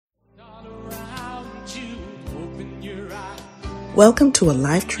Welcome to a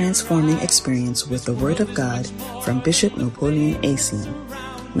life-transforming experience with the Word of God from Bishop Napoleon Asian.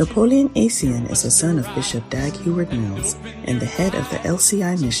 Napoleon Asian is a son of Bishop Dag Heward-Mills and the head of the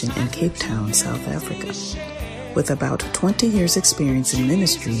LCI mission in Cape Town, South Africa. With about 20 years' experience in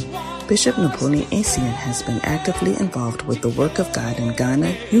ministry, Bishop Napoleon Asian has been actively involved with the work of God in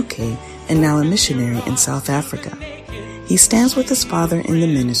Ghana, UK, and now a missionary in South Africa. He stands with his father in the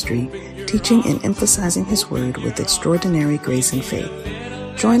ministry, teaching and emphasizing his word with extraordinary grace and faith.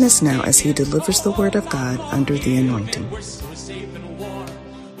 Join us now as he delivers the word of God under the anointing.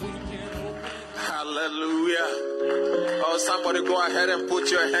 Hallelujah. Oh, somebody go ahead and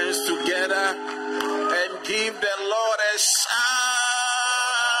put your hands together and give the Lord a shout.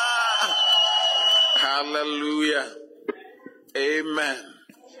 Hallelujah. Amen.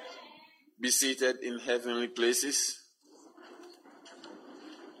 Be seated in heavenly places.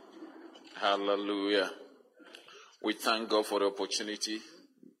 Hallelujah. We thank God for the opportunity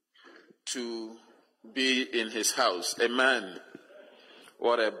to be in his house. Amen.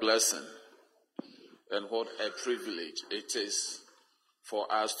 What a blessing and what a privilege it is for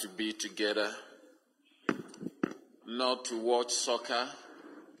us to be together, not to watch soccer,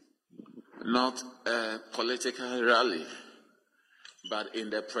 not a political rally, but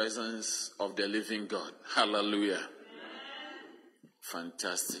in the presence of the living God. Hallelujah.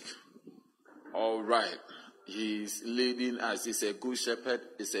 Fantastic. All right. He's leading us. He's a good shepherd.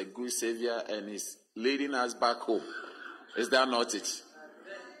 He's a good savior. And he's leading us back home. Is that not it?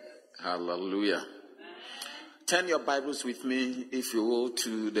 Hallelujah. Turn your Bibles with me, if you will,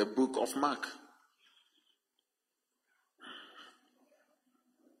 to the book of Mark.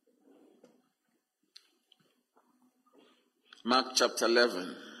 Mark chapter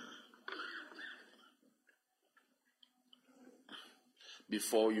 11.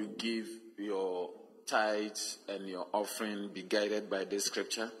 Before you give your tithes and your offering, be guided by this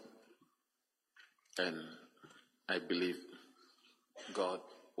scripture. And I believe God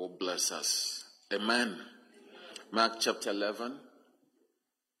will bless us. Amen. Mark chapter 11.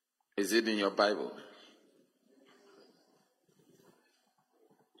 Is it in your Bible?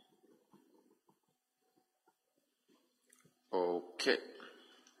 Okay.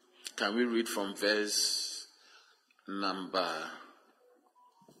 Can we read from verse number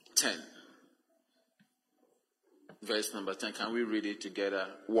 10? Verse number 10. Can we read it together?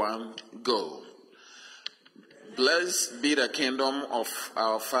 One, go. Blessed be the kingdom of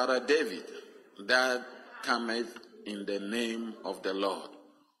our father David, that cometh in the name of the Lord.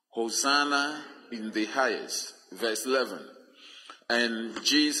 Hosanna in the highest. Verse 11. And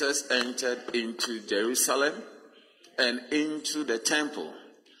Jesus entered into Jerusalem and into the temple.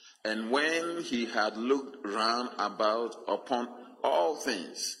 And when he had looked round about upon all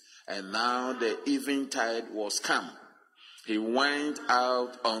things, and now the eventide was come, he went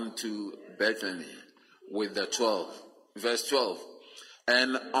out unto Bethany with the 12. Verse 12.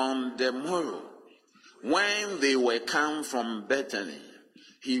 And on the morrow, when they were come from Bethany,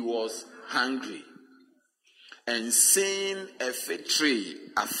 he was hungry. And seeing a fig tree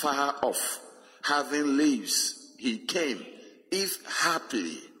afar off, having leaves, he came, if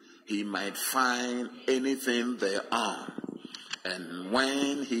haply he might find anything thereon. And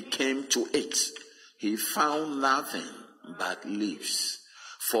when he came to it, he found nothing but leaves,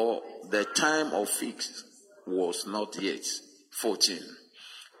 for the time of figs was not yet. 14.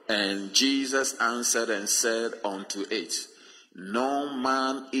 And Jesus answered and said unto it, No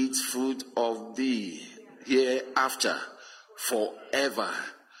man eats fruit of thee hereafter forever.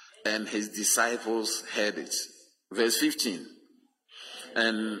 And his disciples heard it. Verse 15.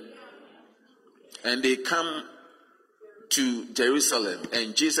 And they come to Jerusalem,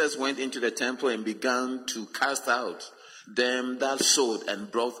 and Jesus went into the temple and began to cast out them that sold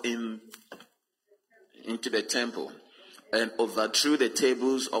and brought in into the temple, and overthrew the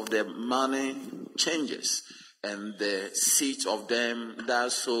tables of the money changers and the seats of them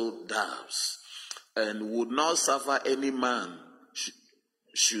that sold doves, and would not suffer any man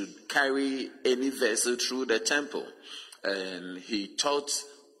should carry any vessel through the temple. And he taught,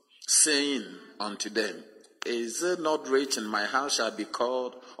 saying unto them, Is it not written, My house shall be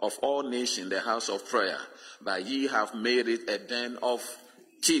called of all nations the house of prayer, but ye have made it a den of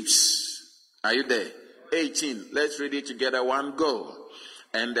thieves? Are you there? 18. Let's read it together. One, go.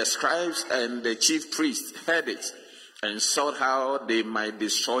 And the scribes and the chief priests heard it, and sought how they might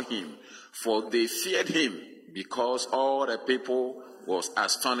destroy him, for they feared him, because all the people was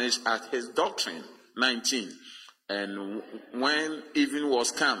astonished at his doctrine. 19. And when even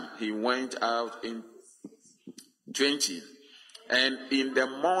was come, he went out in 20. And in the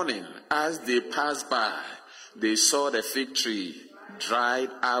morning, as they passed by, they saw the fig tree dried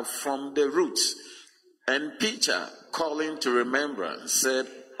up from the roots. And Peter, calling to remembrance, said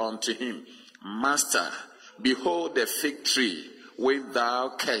unto him, Master, behold, the fig tree which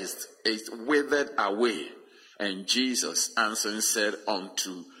thou cursed is withered away. And Jesus answering said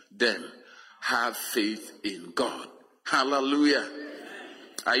unto them, have faith in God. Hallelujah.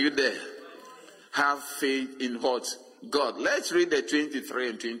 Are you there? Have faith in what? God. Let's read the 23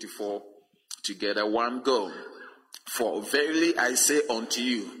 and 24 together. One go. For verily I say unto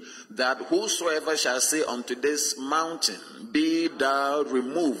you, that whosoever shall say unto this mountain, be thou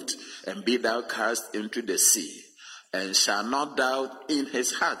removed, and be thou cast into the sea, and shall not doubt in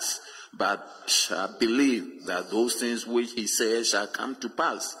his heart, but shall believe that those things which he says shall come to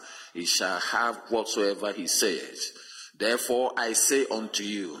pass, he shall have whatsoever he says. Therefore I say unto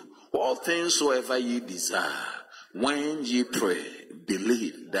you, all things soever ye desire, when ye pray,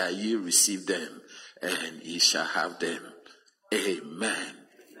 believe that ye receive them, and ye shall have them. Amen.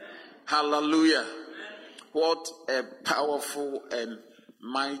 Hallelujah. What a powerful and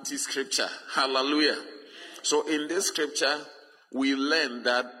mighty scripture. Hallelujah. So in this scripture, we learn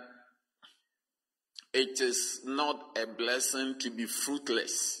that it is not a blessing to be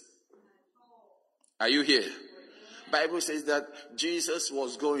fruitless. Are you here? Bible says that Jesus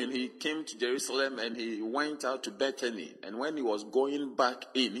was going, he came to Jerusalem and he went out to Bethany. And when he was going back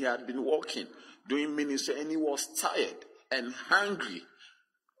in, he had been walking, doing ministry, and he was tired and hungry.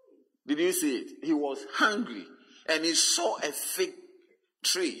 Did you see it? He was hungry. And he saw a fig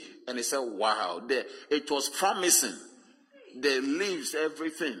tree. And he said, wow, it was promising. The leaves,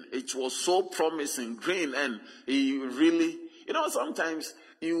 everything. It was so promising, green. And he really, sometimes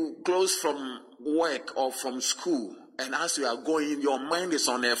you close from work or from school. And as you are going, your mind is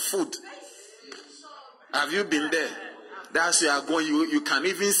on a food. Have you been there? As you are going, you can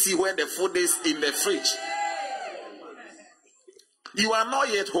even see where the food is in the fridge. You are not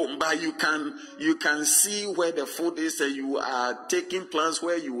yet home, but you can see where the food is, and you are taking plans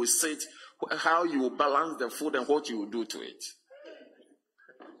where you will sit, how you will balance the food and what you will do to it.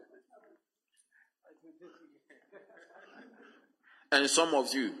 And some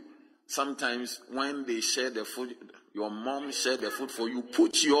of you, sometimes when they share the food, your mom share the food for you,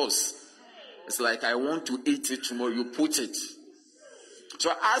 put yours. It's like, I want to eat it tomorrow, you put it.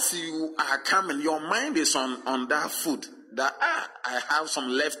 So as you are coming, your mind is on that food. That I have some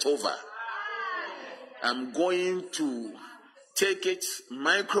leftover. I'm going to take it,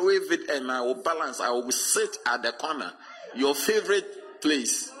 microwave it, and I will balance. I will sit at the corner, your favorite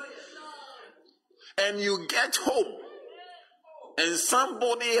place. And you get home, and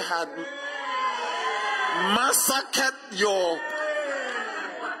somebody had massacred your...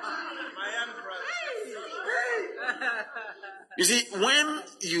 You see, when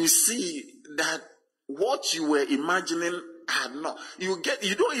you see that what you were imagining had not, you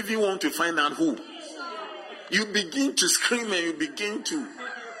don't even want to find out who. You begin to scream and you begin to,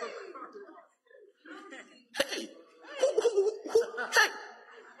 hey, who, hey,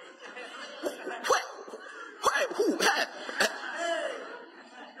 who, hey,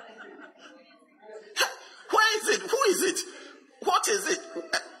 where is it? Who is it? What is it?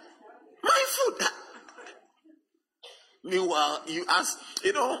 My food.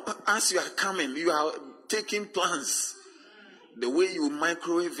 As you are coming, you are taking plans. The way you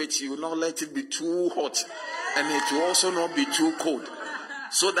microwave it, you will not let it be too hot, and it will also not be too cold,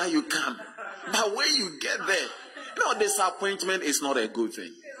 so that you can. But when you get there, disappointment is not a good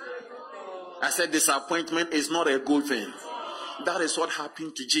thing. I said disappointment is not a good thing. That is what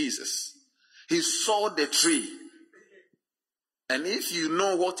happened to Jesus. He saw the tree. And if you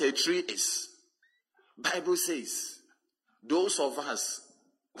know what a tree is, Bible says, those of us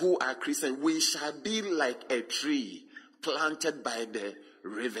who are Christians, we shall be like a tree planted by the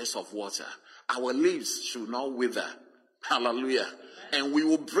rivers of water. Our leaves should not wither. Hallelujah. And we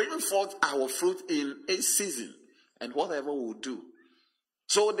will bring forth our fruit in a season. And whatever we'll do.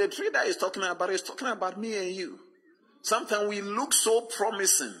 So the tree that is talking about me and you. Sometimes we look so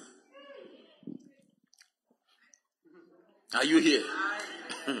promising. Are you here?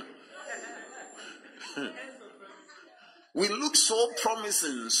 We look so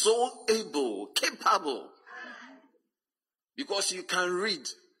promising, so able, capable. Because you can read,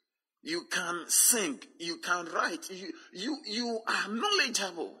 you can sing, you can write, you are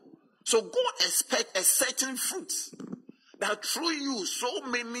knowledgeable. So God expects a certain fruit. That through you, so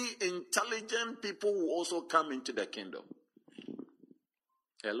many intelligent people will also come into the kingdom.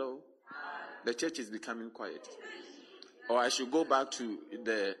 Hello? The church is becoming quiet. Or I should go back to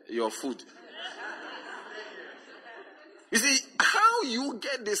your food. You see, how you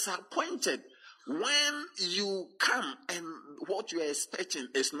get disappointed When you come and what you are expecting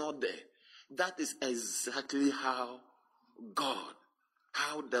is not there, that is exactly how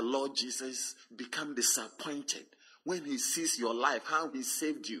the Lord Jesus become disappointed when he sees your life, how he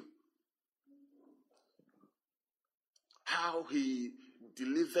saved you, how he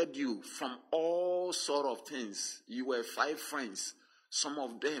delivered you from all sort of things. You were 5 friends. Some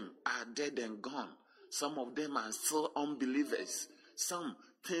of them are dead and gone. Some of them are still unbelievers. Some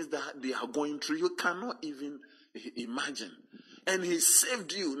things that they are going through, you cannot even imagine. And he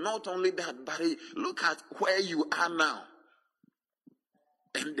saved you. Not only that, but look at where you are now.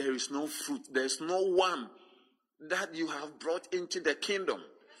 And there is no fruit. There's no one that you have brought into the kingdom.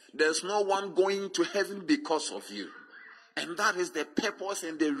 There's no one going to heaven because of you. And that is the purpose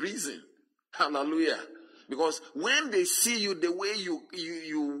and the reason. Hallelujah. Because when they see you, the way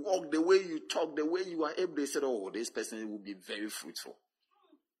you walk, the way you talk, the way you are able, they say, oh, this person will be very fruitful.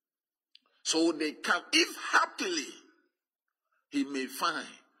 So they come, if happily he may find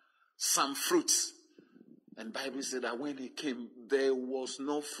some fruits. And Bible said that when he came, there was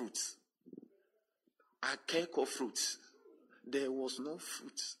no fruit. A cake of fruits. There was no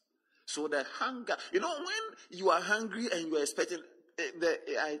fruit. So the hunger, when you are hungry and you are expecting,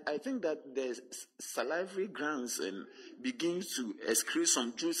 I think that the salivary glands and begins to excrete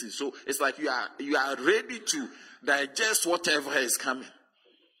some juices. So it's like you are ready to digest whatever is coming.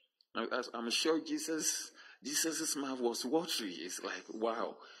 I'm sure Jesus' mouth was watery. It's like,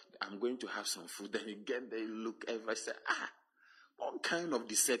 wow, I'm going to have some food. Then you get there, you look, everybody say, what kind of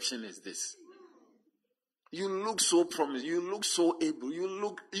deception is this? You look so promising. You look so able. You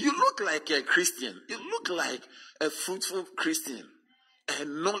look like a Christian. You look like a fruitful Christian, a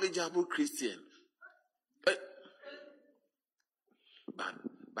knowledgeable Christian. But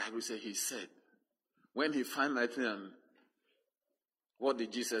Bible says he said, when he found nothing, and what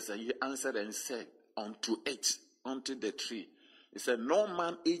did Jesus say? He answered and said, unto the tree. He said, no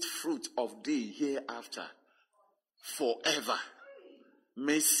man eat fruit of thee hereafter forever.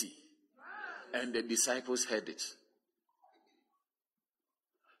 Mercy. And the disciples heard it.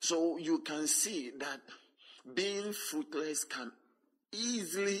 So you can see that being fruitless can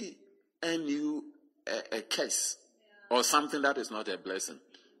easily earn you a curse or something that is not a blessing.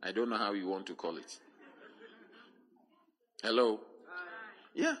 I don't know how you want to call it. Hello?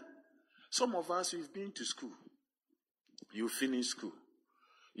 Yeah. Some of us, we've been to school. You finish school.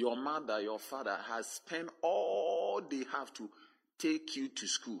 Your mother, your father has spent all they have to take you to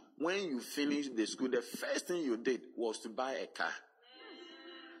school. When you finish the school, the first thing you did was to buy a car.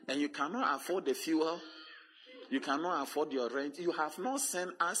 And you cannot afford the fuel. You cannot afford your rent. You have not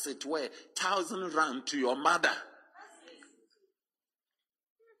sent, as it were, 1,000 rand to your mother.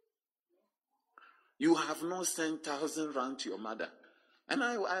 You have not sent 1,000 rand to your mother. And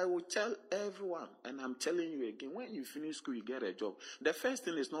I will tell everyone, and I'm telling you again, when you finish school, you get a job. The first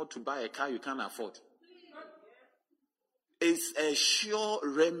thing is not to buy a car you can't afford. It's a sure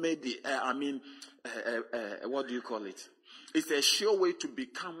remedy. What do you call it? It's a sure way to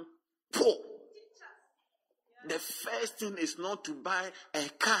become poor. The first thing is not to buy a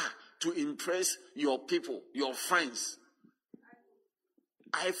car to impress your people, your friends.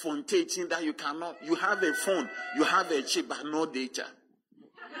 iPhone 13 that you cannot. You have a phone, you have a chip, but no data.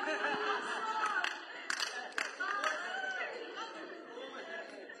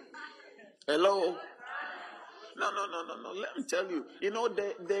 Hello? No. Let me tell you.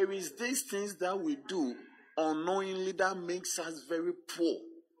 There is these things that we do unknowingly that makes us very poor.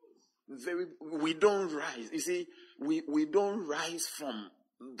 We don't rise. You see, we don't rise from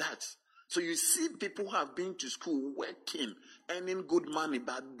that. So you see people who have been to school, working, earning good money,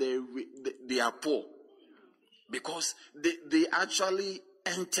 but they are poor. Because they actually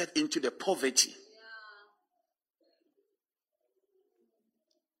entered into the poverty.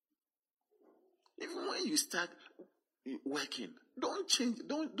 Even when you start working, don't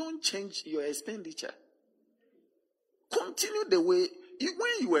change your expenditure. Continue the way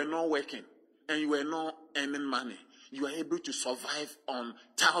when you were not working and you were not earning money, you were able to survive on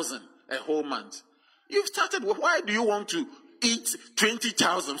 1,000 a whole month. You've started. Why do you want to eat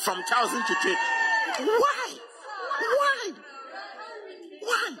 20,000 from 1,000 to 20? Why?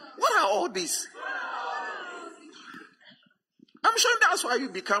 What are all these? I'm sure that's why you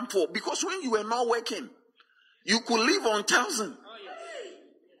become poor. Because when you were not working, you could live on 1,000.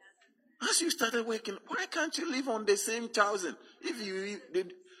 As you started working, why can't you live on the same 1,000? If you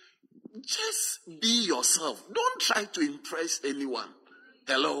did, just be yourself. Don't try to impress anyone.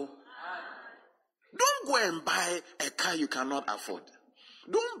 Hello? Don't go and buy a car you cannot afford.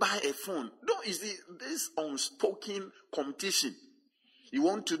 Don't buy a phone. You see this unspoken competition. You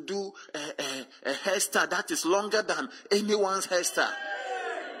want to do a hairstyle that is longer than anyone's hairstyle.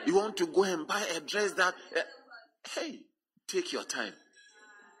 You want to go and buy a dress that... hey, take your time.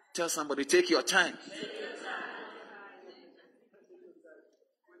 Tell somebody, take your time.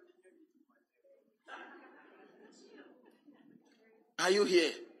 Are you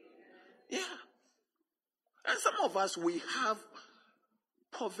here? Yeah. And some of us, we have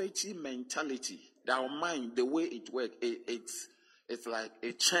poverty mentality. Our mind, the way it works, it's like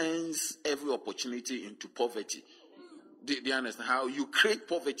it turns every opportunity into poverty. Do you understand how you create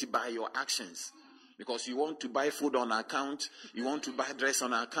poverty by your actions? Because you want to buy food on account, you want to buy dress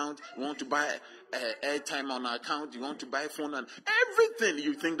on account, you want to buy airtime on account, you want to buy phone on everything.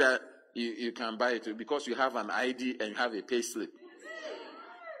 You think that you can buy it because you have an ID and you have a pay slip.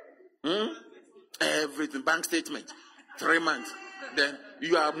 Everything, bank statement, 3 months. Then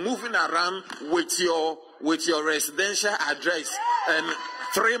you are moving around with your residential address and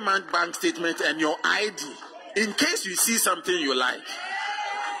 3-month bank statement and your ID in case you see something you like.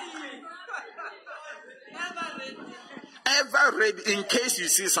 Ever read in case you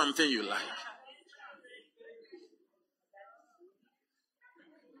see something you like.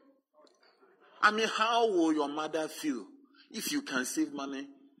 I mean, how will your mother feel if you can save money?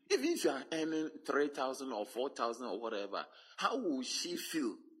 Even if you are earning 3,000 or 4,000 or whatever, how will she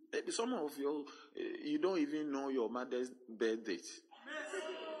feel? Maybe some of you don't even know your mother's birth date.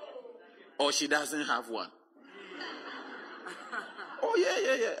 Or she doesn't have one. Oh,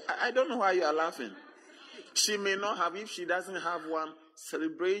 yeah. I don't know why you are laughing. She may not have, if she doesn't have one,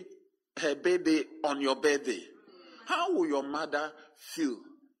 celebrate her birthday on your birthday. How will your mother feel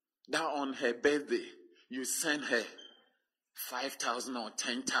that on her birthday you send her 5,000 or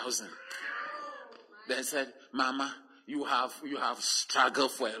 10,000? They said, Mama, you have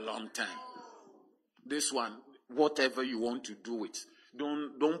struggled for a long time. This one, whatever you want to do it,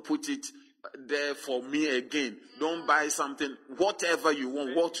 don't put it there for me again. Don't buy something, whatever you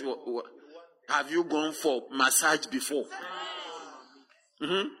want. What have you gone for massage before?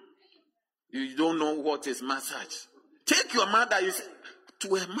 You don't know what is massage. Take your mother, you say,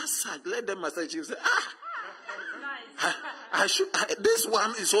 to a massage. Let them massage. You say, this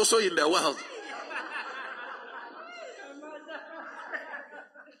one is also in the world.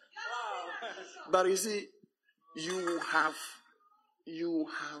 But you see, you have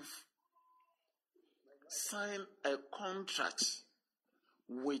signed a contract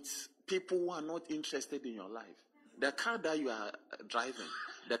with people who are not interested in your life. The car that you are driving,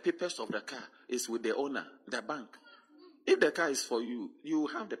 the papers of the car is with the owner, the bank. If the car is for you, you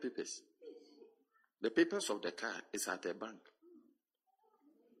have the papers. The papers of the car is at the bank.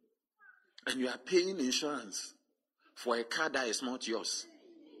 And you are paying insurance for a car that is not yours.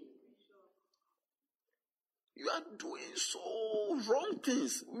 You are doing so wrong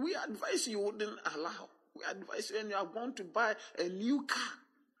things. We advise you wouldn't allow. We advise you and you are going to buy a new car.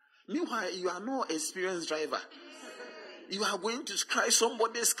 Meanwhile, you are not an experienced driver. You are going to scratch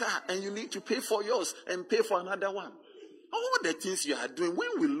somebody's car and you need to pay for yours and pay for another one. All the things you are doing, when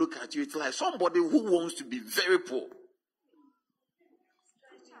we look at you, it's like somebody who wants to be very poor.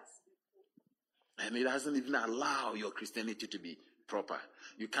 And it doesn't even allow your Christianity to be proper.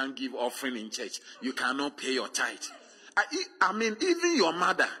 You can't give offering in church. You cannot pay your tithe. I mean, even your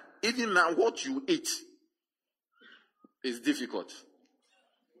mother, even now what you eat is difficult.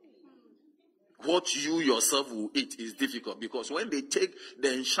 What you yourself will eat is difficult because when they take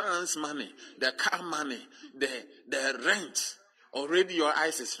the insurance money, the car money, the rent, already your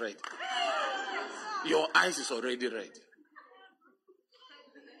eyes is red. Your eyes is already red.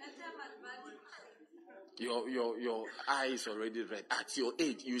 Your eyes already red. At your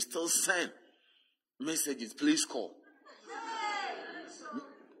age, you still send messages. Please call.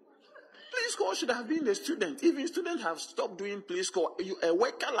 Please call should have been the student. Even students have stopped doing please call. A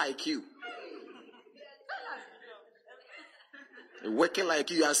worker like you. A worker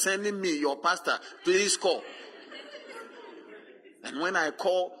like you are sending me, your pastor, please call. And when I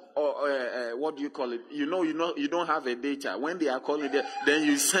call, or what do you call it? You don't have a data. When they are calling, then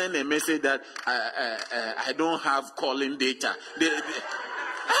you send a message that I don't have calling data.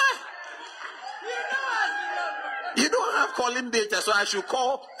 You don't have calling data, so I should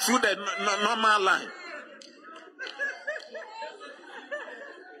call through the normal line.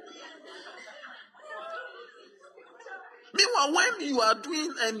 Meanwhile, when you are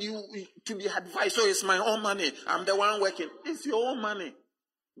doing and you to be advised, so it's my own money, I'm the one working. It's your own money.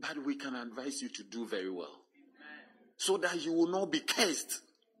 But we can advise you to do very well. So that you will not be cursed.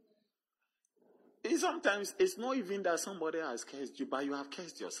 Sometimes it's not even that somebody has cursed you, but you have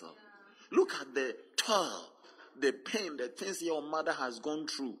cursed yourself. Look at the toil the pain, the things your mother has gone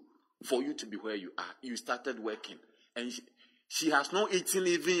through for you to be where you are. You started working. And she has not eaten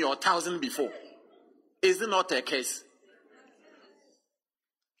even your 1,000 before. Is it not a case?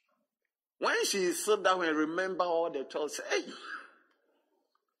 When she sit down and remember all the 12, say, hey,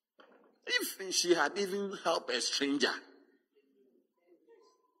 if she had even helped a stranger,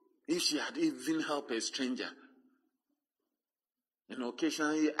 and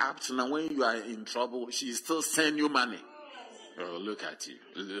occasionally up to now when you are in trouble, she still send you money. Oh, look at you.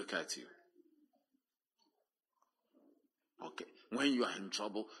 Okay, when you are in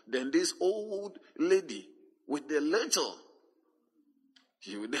trouble, then this old lady with the little,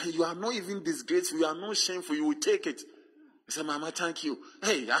 you are not even disgraceful, you are not shameful, you will take it. I say, Mama, thank you.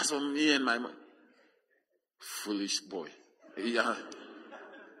 Hey, that's for me and my mom. Foolish boy. Yeah.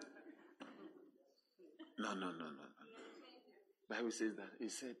 No. Bible says that.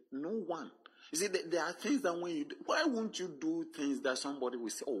 It said, no one. You see, there are things that when you do, why won't you do things that somebody will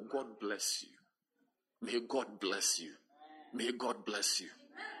say, oh, God bless you. May God bless you. May God bless you.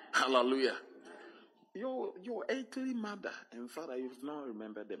 Hallelujah. Your earthly mother and father, you've not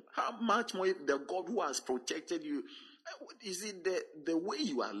remembered them. How much more the God who has protected you? Is it the way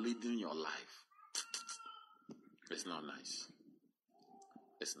you are leading your life? It's not nice.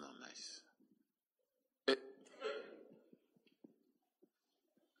 It's not nice.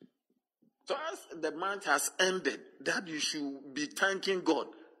 So as the month has ended, that you should be thanking God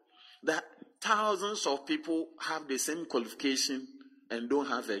that thousands of people have the same qualification and don't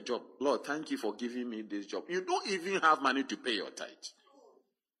have a job. Lord, thank you for giving me this job. You don't even have money to pay your tithe.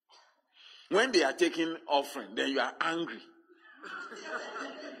 When they are taking offering, then you are angry.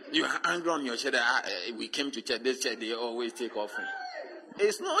 You are angry on your church. We came to church, this church, they always take offering.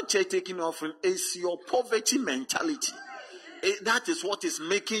 It's not church taking offering, it's your poverty mentality. That is what is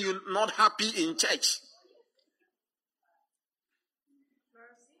making you not happy in church.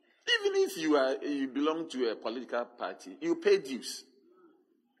 Even if you belong to a political party, you pay dues.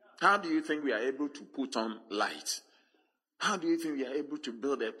 How do you think we are able to put on lights? How do you think we are able to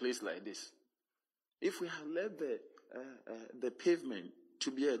build a place like this? If we have left the pavement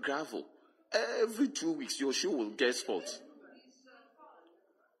to be a gravel, every 2 weeks your shoe will get spots.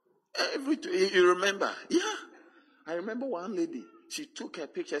 You remember? Yeah. I remember one lady, she took a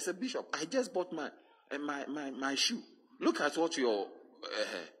picture. I said, Bishop, I just bought my shoe. Look at what your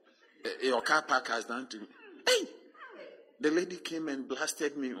car park has done to me. Hey! The lady came and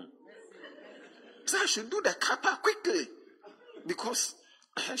blasted me on. So I should do the car park quickly because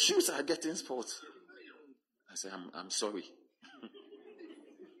her shoes are getting spots. I said, I'm sorry.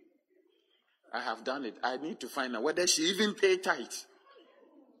 I have done it. I need to find out whether she even paid tithe.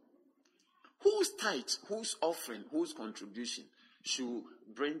 Whose tithe, whose offering, whose contribution should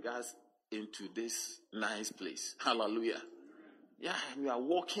bring us into this nice place? Hallelujah. Yeah, we are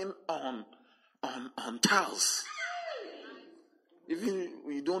walking on tiles. Even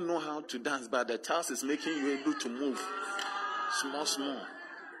we don't know how to dance, but the tiles is making you able to move. Small.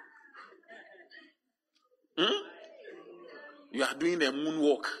 You are doing a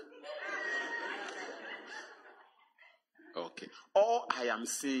moonwalk. Okay. All I am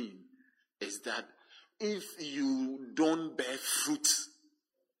saying is that if you don't bear fruit,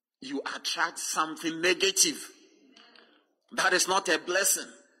 you attract something negative. That is not a blessing.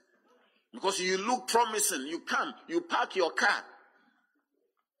 Because you look promising, you come, you park your car.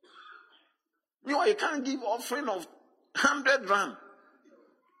 You can't give offering of 100 rand.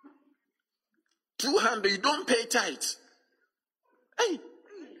 200, you don't pay tithe. Hey.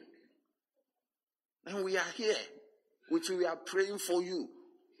 And we are here, which we are praying for you.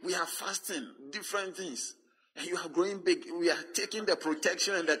 We are fasting, different things. And you are growing big. We are taking the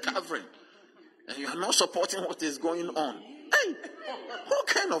protection and the covering. And you are not supporting what is going on. Hey, what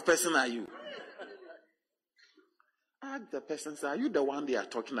kind of person are you? Ask the person, are you the one they are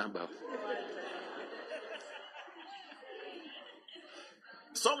talking about?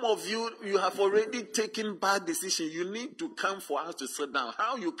 Some of you have already taken bad decisions. You need to come for us to sit down.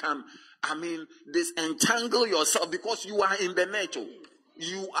 How you can, disentangle yourself because you are in the net.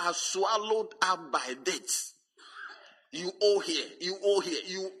 You are swallowed up by debts. You owe here.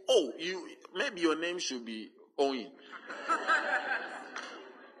 Maybe your name should be Owen.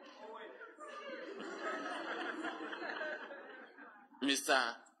 Mr.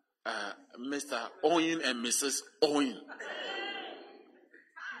 Owen and Mrs. Owen.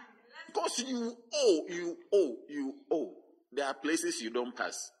 Because you owe. There are places you don't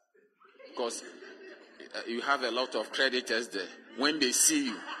pass. Because you have a lot of creditors there. When they see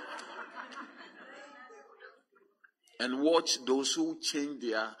you. And watch those who change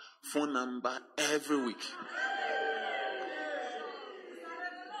their phone number every week.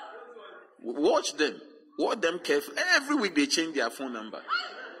 Watch them. Watch them carefully. Every week they change their phone number.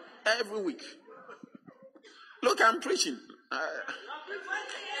 Every week. Look, I'm preaching.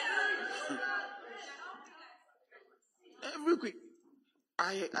 Every week.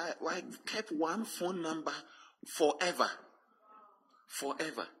 I kept one phone number forever.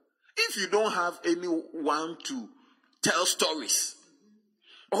 Forever. If you don't have anyone to tell stories,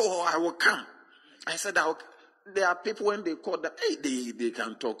 I will come. I said, there are people when they call that, hey, they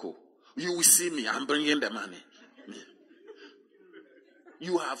can talk. You will see me. I'm bringing the money.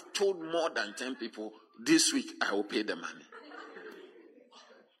 You have told more than 10 people, this week I will pay the money.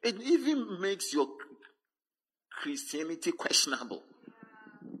 It even makes your Christianity questionable.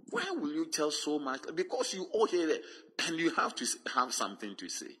 Why will you tell so much? Because you all hear it and you have to have something to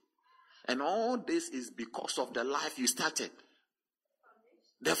say. And all this is because of the life you started.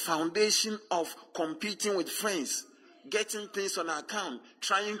 The foundation of competing with friends, getting things on account,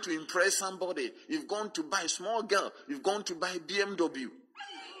 trying to impress somebody. You've gone to buy, small girl, you've gone to buy BMW.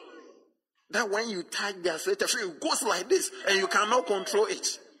 That when you tag their status, it goes like this and you cannot control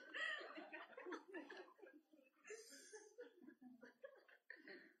it.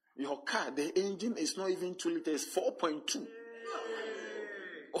 Your car, the engine is not even 2 liters, 4.2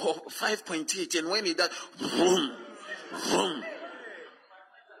 or 5.8, and when it does, vroom, vroom,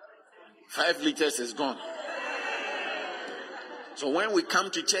 5 liters is gone. So when we come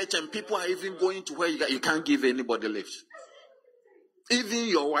to church and people are even going to where you can't give anybody lift. Even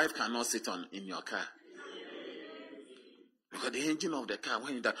your wife cannot sit in your car. Because the engine of the car,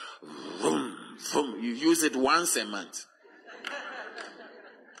 when it does, vroom, vroom, you use it once a month.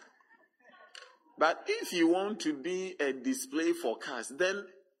 But if you want to be a display for cars, then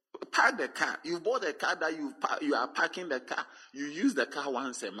park the car. You bought a car that you are parking the car. You use the car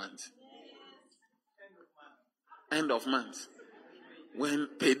once a month. End of month. When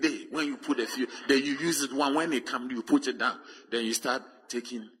payday, when you put a few, then you use it one. When it comes, you put it down. Then you start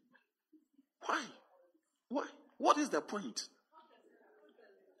taking. Why? Why? What is the point?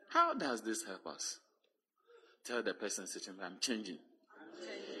 How does this help us? Tell the person sitting there, I'm changing.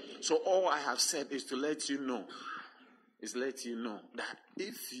 So all I have said is to let you know that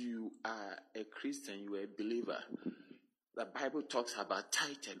if you are a Christian, you are a believer, the Bible talks about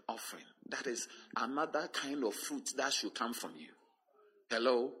tithe and offering. That is another kind of fruit that should come from you.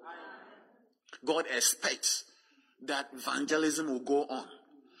 Hello? God expects that evangelism will go on.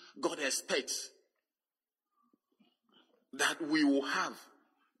 God expects that we will have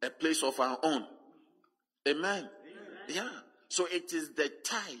a place of our own. Amen? Yeah. So it is the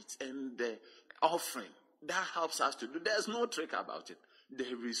tithe and the offering that helps us to do. There's no trick about it.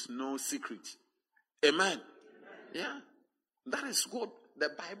 There is no secret. Amen? Yeah. That is what the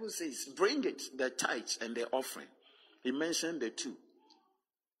Bible says. Bring it, the tithe and the offering. He mentioned the two.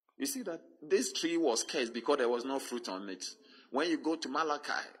 You see that this tree was cursed because there was no fruit on it. When you go to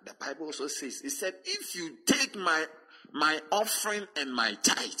Malachi, the Bible also says, it said, if you take my offering and my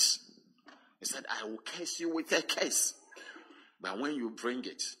tithe, he said, I will curse you with a curse. But when you bring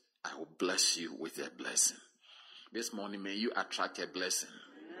it, I will bless you with a blessing. This morning, may you attract a blessing.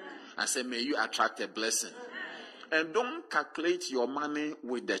 I say, may you attract a blessing. And don't calculate your money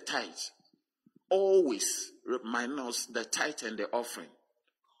with the tithe. Always minus the tithe and the offering.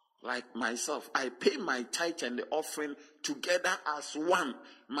 Like myself, I pay my tithe and the offering together as one.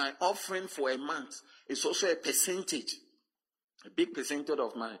 My offering for a month is also a percentage. A big percentage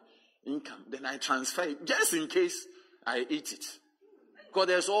of my income. Then I transfer it just in case I eat it. Because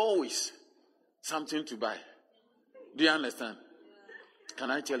there's always something to buy. Do you understand?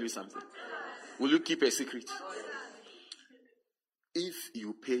 Can I tell you something? Will you keep a secret? If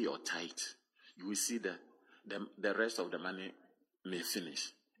you pay your tithe, you will see that the rest of the money may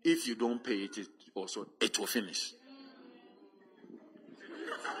finish. If you don't pay it, it will finish.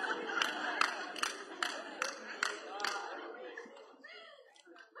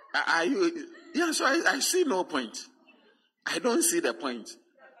 So I see no point. I don't see the point.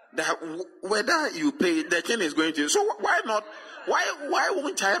 That whether you pay, the thing is going to. So why not? Why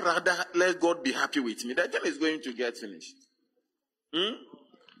won't I rather let God be happy with me? The thing is going to get finished.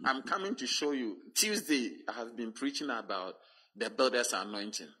 I'm coming to show you. Tuesday, I have been preaching about the builder's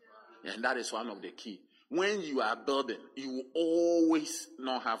anointing. And that is one of the key. When you are building, you will always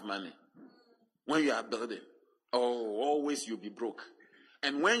not have money. When you are building, always you'll be broke.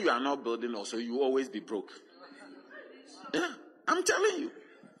 And when you are not building also, you will always be broke. Yeah, I'm telling you.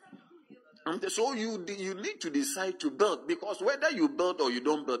 So you need to decide to build, because whether you build or you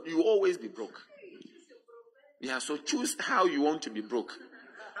don't build, you will always be broke. Yeah, so choose how you want to be broke.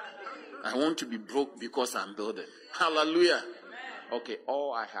 I want to be broke because I'm building. Hallelujah. Okay,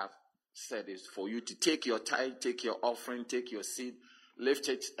 all I have said is for you to take your tithe, take your offering, take your seed, lift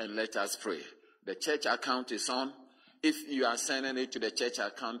it, and let us pray. The church account is on. If you are sending it to the church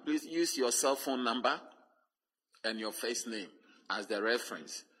account, please use your cell phone number and your first name as the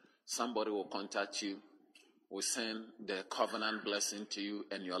reference. Somebody will contact you, will send the covenant blessing to you,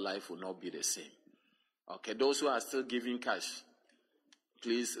 and your life will not be the same. Okay, those who are still giving cash,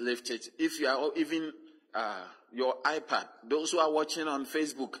 please lift it. If you are even your iPad, those who are watching on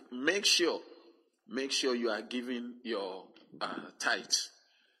Facebook, make sure you are giving your tithe,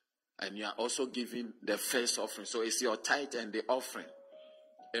 and you are also giving the first offering. So it's your tithe and the offering.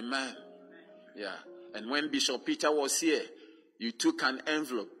 Amen. Yeah. And when Bishop Peter was here, you took an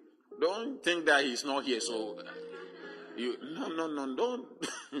envelope. Don't think that he's not here. So don't.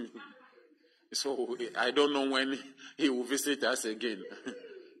 So I don't know when he will visit us again.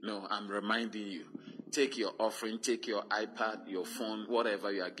 No, I'm reminding you. Take your offering, take your iPad, your phone,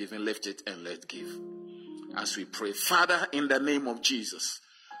 whatever you are giving, lift it and let's give. As we pray, Father, in the name of Jesus,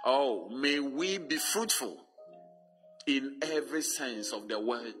 may we be fruitful in every sense of the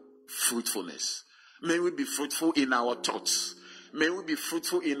word fruitfulness. May we be fruitful in our thoughts. May we be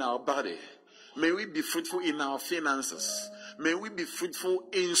fruitful in our body. May we be fruitful in our finances. May we be fruitful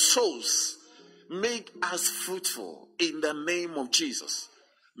in souls. Make us fruitful in the name of Jesus.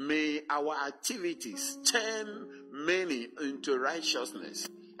 May our activities turn many into righteousness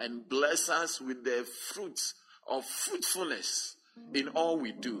and bless us with the fruits of fruitfulness in all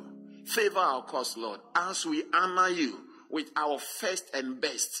we do. Favor our cause, Lord, as we honor you with our first and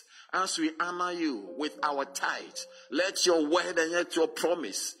best, as we honor you with our tithe. Let your word and let your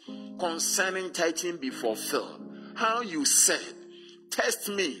promise concerning tithing be fulfilled. How you said, test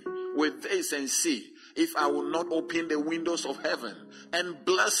me with this and see if I will not open the windows of heaven and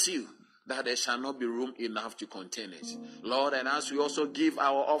bless you, that there shall not be room enough to contain it. Lord, and as we also give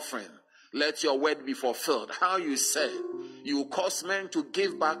our offering, let your word be fulfilled. How you said, you will cause men to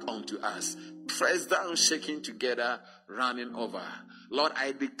give back unto us, pressed down, shaking together, running over. Lord,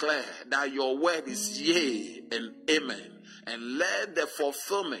 I declare that your word is yea and amen. And let the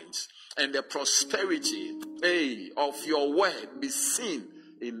fulfillment and the prosperity of your word be seen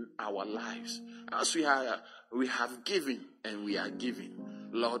in our lives. As we have given and we are giving,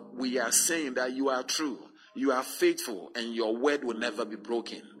 Lord, we are saying that you are true, you are faithful, and your word will never be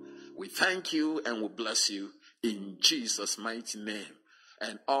broken. We thank you and we bless you in Jesus' mighty name.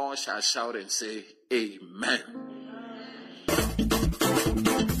 And all shall shout and say, Amen.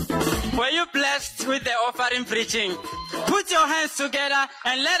 Were you blessed with the offering preaching? Put your hands together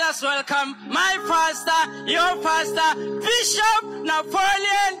and let us welcome my pastor, your pastor, Bishop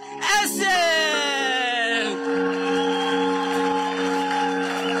Napoleon Essien.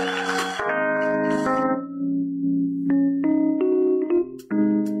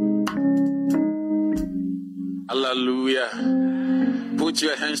 Hallelujah. Put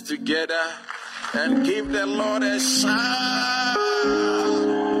your hands together and give the Lord a shout.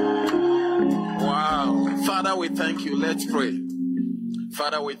 Wow. Father, we thank you. Let's pray.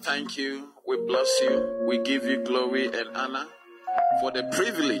 Father, we thank you. We bless you. We give you glory and honor for the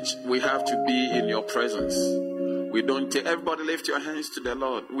privilege we have to be in your presence. We don't take, everybody lift your hands to the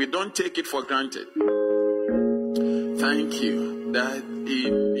Lord. We don't take it for granted. Thank you that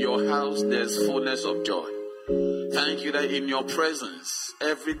in your house there's fullness of joy. Thank you that in your presence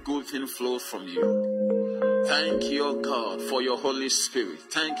every good thing flows from you. Thank you, oh God, for your Holy Spirit.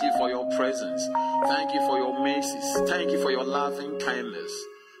 Thank you for your presence. Thank you for your mercies. Thank you for your loving kindness.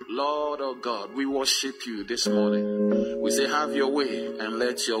 Lord, oh God, we worship you this morning. We say, have your way and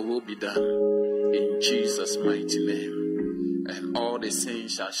let your will be done. In Jesus' mighty name. And all the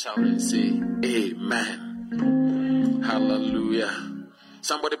saints shall shout and say, Amen. Hallelujah.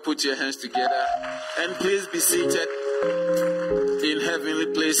 Somebody put your hands together and please be seated in heavenly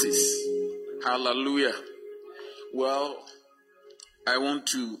places. Hallelujah. Well, I want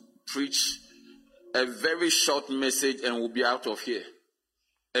to preach a very short message and we'll be out of here.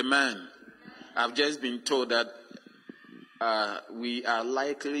 Amen. I've just been told that we are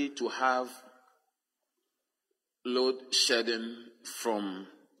likely to have load shedding from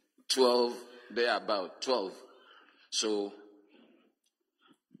 12, thereabout 12. So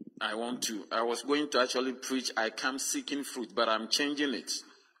I was going to actually preach, I come seeking fruit, but I'm changing it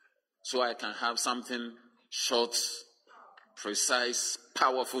so I can have something short, precise,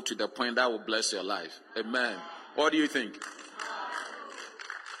 powerful to the point that will bless your life. Amen. What do you think?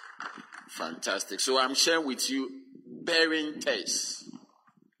 Fantastic. So I'm sharing with you bearing tests.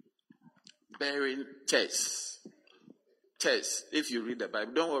 Bearing tests. Tests. If you read the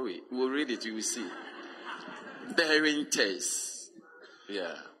Bible, don't worry. We'll read it, you will see. Bearing tests.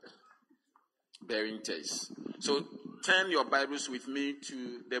 Yeah. bearing taste. So turn your Bibles with me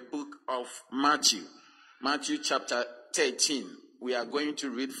to the book of Matthew. Matthew chapter 13. We are going to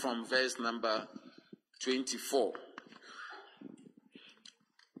read from verse number 24.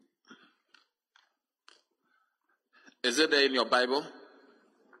 Is it there in your Bible?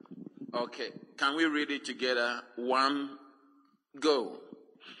 Okay. Can we read it together? One, go.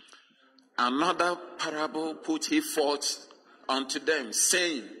 Another parable put he forth unto them,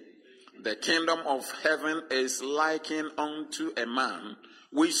 saying, the kingdom of heaven is likened unto a man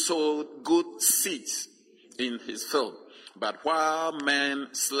which sowed good seeds in his field. But while men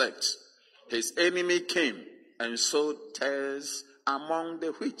slept, his enemy came and sowed tares among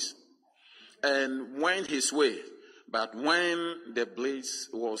the wheat, and went his way. But when the blaze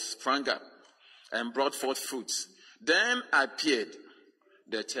was sprung up and brought forth fruits, then appeared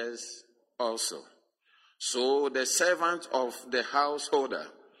the tares also. So the servant of the householder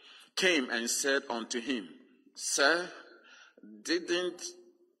came and said unto him, Sir, didst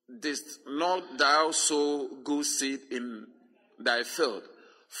not thou sow good seed in thy field?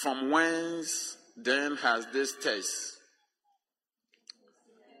 From whence then has this taste?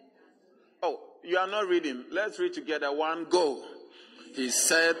 Oh, you are not reading. Let's read together. One, go. He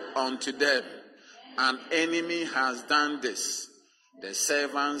said unto them, an enemy has done this. The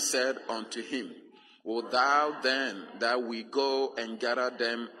servant said unto him, wilt thou then that we go and gather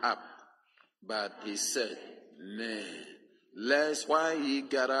them up? But he said, Nay, lest while ye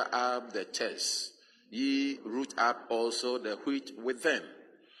gather up the tares, ye root up also the wheat with them.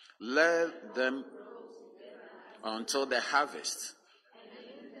 Let them until the harvest.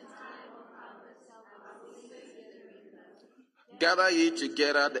 Gather ye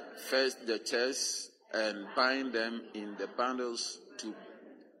together first the tares, and bind them in the bundles too.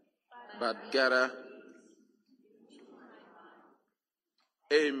 But gather.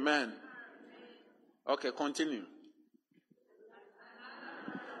 Amen. Okay, continue.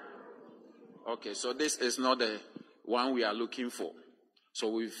 Okay, so this is not the one we are looking for. So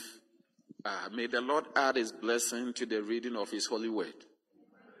we've may the Lord add his blessing to the reading of his holy word.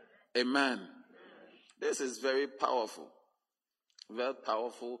 Amen. This is very powerful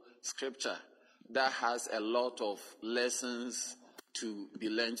scripture that has a lot of lessons to be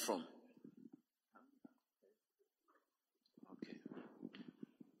learned from. Okay.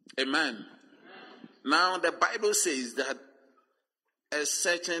 Amen. Now the Bible says that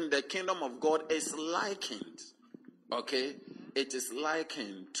the kingdom of God is likened. Okay? It is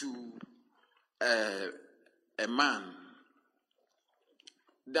likened to a man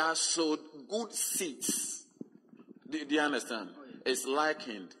that sowed good seeds. Do you understand? It's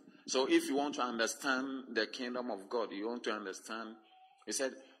likened. So if you want to understand the kingdom of God, you want to understand, he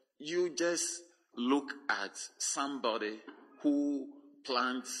said, you just look at somebody who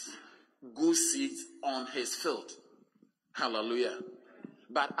plants good seeds on his field. Hallelujah.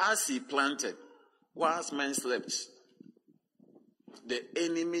 But as he planted, whilst men slept, the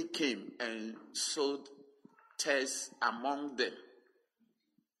enemy came and sowed tares among them.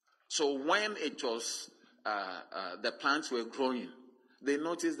 So when it was, the plants were growing, they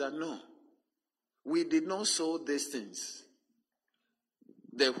noticed that no, we did not sow these things.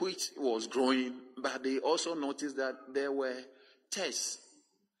 The wheat was growing, but they also noticed that there were tares.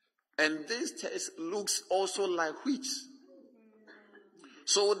 And this tares looks also like wheat.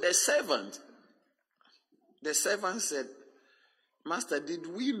 So the servant said, Master, did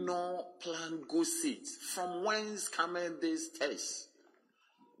we not plant good seeds? From whence cometh this tares?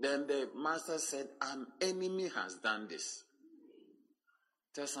 Then the master said, an enemy has done this.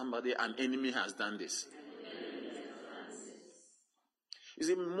 Tell somebody, an enemy has done this. You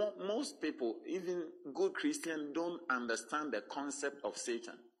see, most people, even good Christians, don't understand the concept of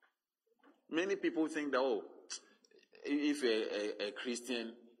Satan. Many people think that, if a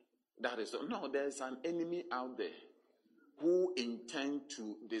Christian, that is so. No, there's an enemy out there who intends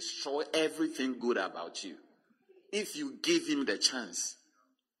to destroy everything good about you. If you give him the chance,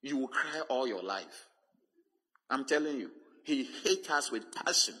 you will cry all your life. I'm telling you, he hates us with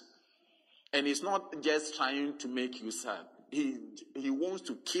passion. And he's not just trying to make you sad. He wants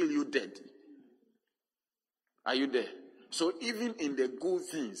to kill you dead. Are you there? So even in the good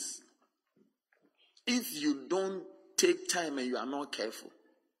things, if you don't take time and you are not careful.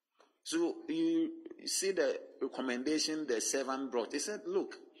 So you see the recommendation the servant brought. He said,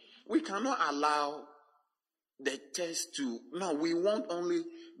 look, we cannot allow the test to, no, we want only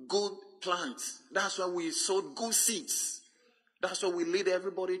good plants. That's why we sowed good seeds. That's why we lead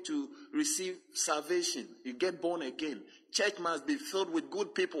everybody to receive salvation. You get born again. Church must be filled with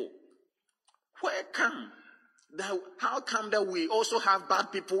good people. How come that we also have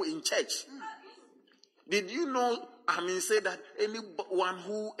bad people in church? Did you know, say that anyone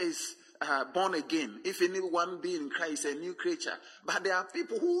who is born again, if anyone be in Christ, a new creature. But there are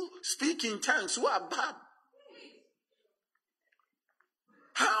people who speak in tongues who are bad.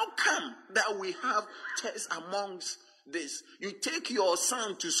 How come that we have tests amongst this? You take your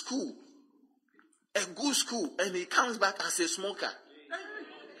son to school, a good school, and he comes back as a smoker.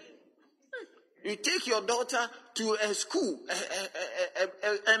 You take your daughter to a school,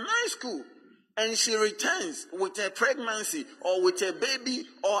 a nice school, and she returns with a pregnancy or with a baby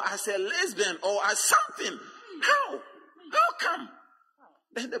or as a lesbian or as something. How? How come?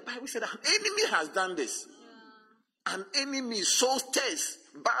 Then the Bible said an enemy has done this. An enemy sows tests,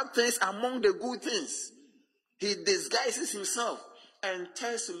 bad things among the good things. He disguises himself, and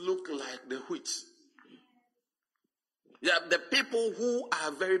tests look like the wheat. Yeah, the people who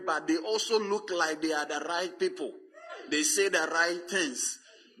are very bad, they also look like they are the right people. They say the right things.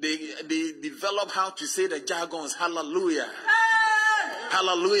 They develop how to say the jargons. Hallelujah.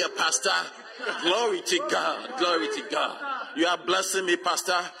 Hallelujah, Pastor. Glory to God. Glory to God. You are blessing me,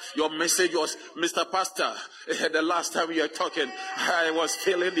 Pastor. Your message was, Mr. Pastor, the last time you were talking, I was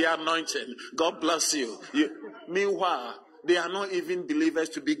feeling the anointing. God bless you. Meanwhile, they are not even believers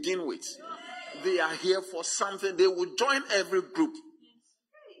to begin with. They are here for something. They will join every group.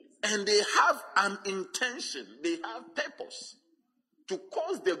 And they have an intention. They have purpose to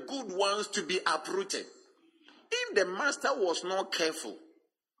cause the good ones to be uprooted. If the master was not careful,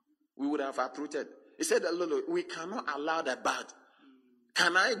 we would have uprooted. He said, Lolo, we cannot allow the bad.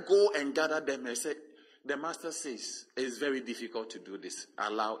 Can I go and gather them? I said, the master says, it's very difficult to do this.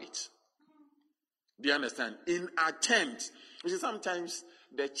 Allow it. Do you understand? In attempt, which is sometimes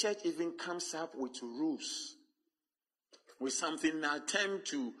the church even comes up with rules, with something in attempt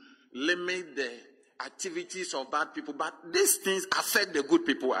to limit the activities of bad people. But these things affect the good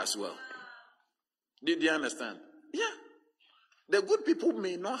people as well. Did you understand? Yeah. The good people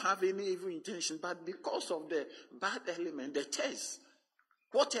may not have any evil intention, but because of the bad element, the test,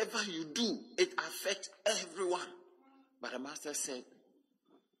 whatever you do, it affects everyone. But the master said,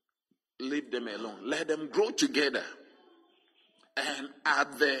 leave them alone. Let them grow together. And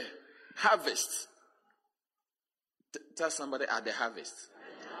at the harvest, tell somebody at the harvest.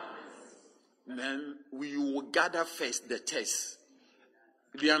 Then we will gather first the test.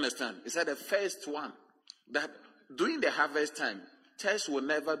 Do you understand? He said the first one, that during the harvest time, tests will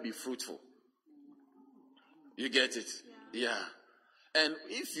never be fruitful. You get it? Yeah. And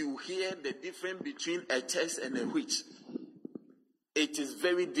if you hear the difference between a test and a wheat, it is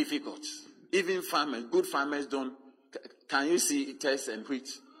very difficult. Even farmers, good farmers don't. Can you see test and wheat?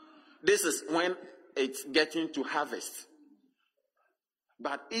 This is when it's getting to harvest.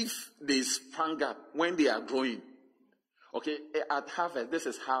 But if they sprang up when they are growing, okay, at harvest, this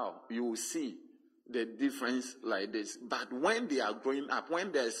is how you will see the difference like this. But when they are growing up,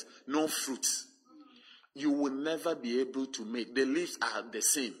 when there's no fruit, you will never be able to make. The leaves are the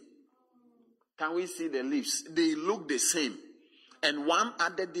same. Can we see the leaves? They look the same. And one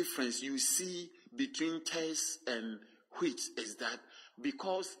other difference you see between tares and wheat is that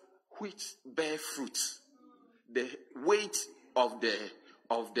because wheat bear fruit, the weight of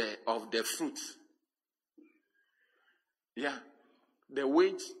the fruit, yeah, the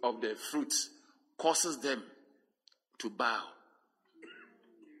weight of the fruit causes them to bow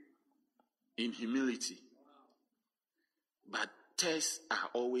in humility. But tares are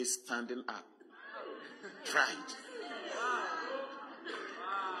always standing up, pride.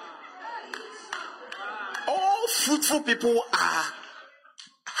 All fruitful people are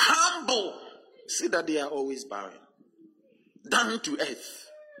humble. See that they are always bowing. Down to earth.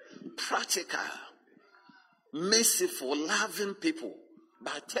 Practical. Merciful, loving people.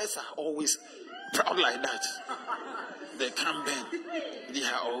 But tares are always proud like that. They can't bend. They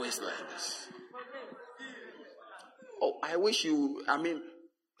are always like this. Oh, I wish you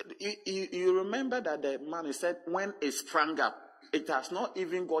remember that the man said when it sprang up, it has not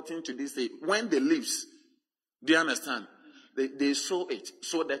even gotten to this stage. When the leaves, do you understand? They sow it.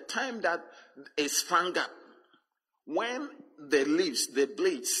 So the time that it sprang up, when the leaves, the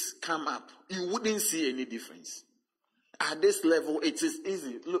blades come up, you wouldn't see any difference. At this level, it is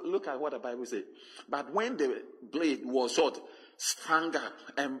easy. Look at what the Bible says. But when the blade was short, sprang up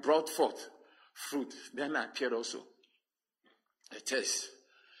and brought forth fruit, then appeared also a test.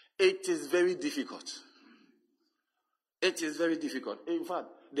 It is very difficult. It is very difficult. In fact,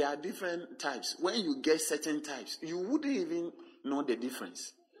 there are different types. When you get certain types, you wouldn't even know the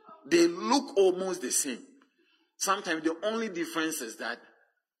difference. They look almost the same. Sometimes the only difference is that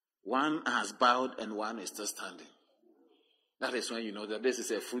one has bowed and one is still standing. That is when you know that this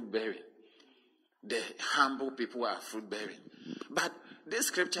is a fruit bearing. The humble people are fruit bearing. But this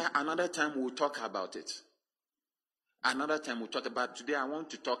scripture, another time we'll talk about it. Another time we'll talk about. Today I want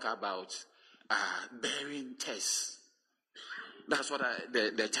to talk about bearing tests. That's what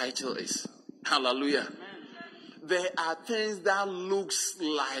the title is. Hallelujah. There are things that looks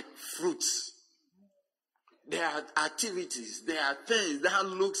like fruits. There are activities. There are things that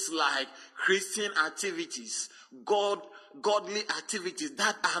looks like Christian activities, godly activities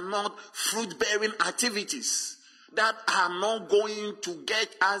that are not fruit-bearing activities, that are not going to get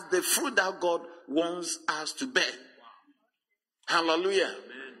us the fruit that God wants us to bear. Hallelujah.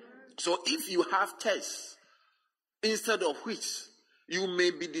 Amen. So if you have tests, instead of which you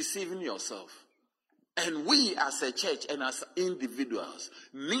may be deceiving yourself. And we as a church and as individuals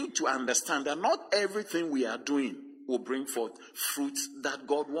need to understand that not everything we are doing will bring forth fruits that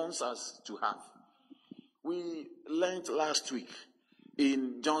God wants us to have. We learned last week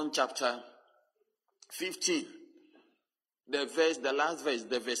in John chapter 15, the last verse,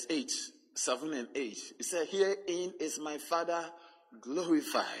 the verse 8, 7 and 8. It said, herein is my Father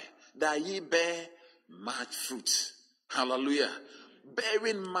glorified, that ye bear much fruit. Hallelujah.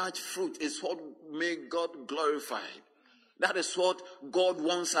 Bearing much fruit is what makes God glorified. That is what God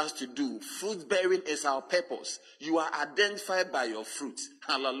wants us to do. Fruit bearing is our purpose. You are identified by your fruit.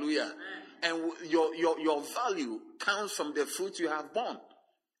 Hallelujah. Amen. And your value comes from the fruit you have borne.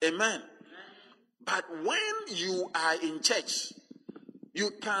 Amen. Amen. But when you are in church,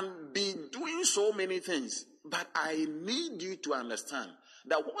 you can be doing so many things. But I need you to understand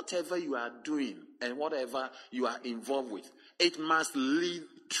that whatever you are doing and whatever you are involved with, it must lead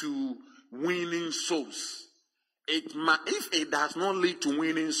to winning souls. If it does not lead to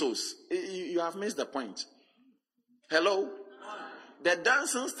winning souls, you have missed the point. Hello? The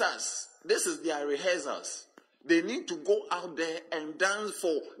dancing stars, this is their rehearsals. They need to go out there and dance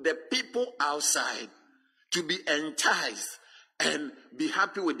for the people outside to be enticed and be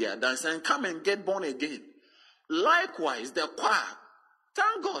happy with their dance and come and get born again. Likewise, the choir,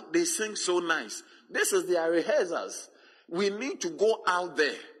 thank God they sing so nice. This is their rehearsals. We need to go out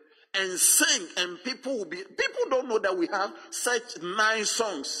there and sing, and people don't know that we have such nice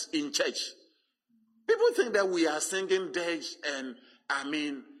songs in church. People think that we are singing dirge and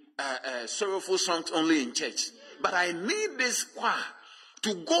sorrowful songs only in church. But I need this choir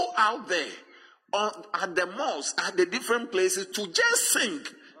to go out there at the malls, at the different places, to just sing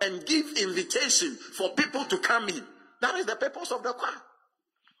and give invitation for people to come in. That is the purpose of the choir.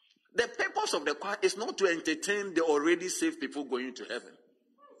 The purpose of the choir is not to entertain the already saved people going to heaven.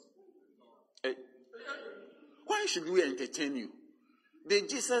 Why should we entertain you? Did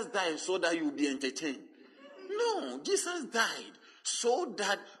Jesus die so that you will be entertained? No, Jesus died so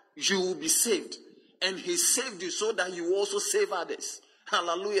that you will be saved. And he saved you so that you also save others.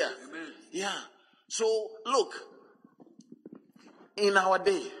 Hallelujah. Amen. Yeah. So, look, in our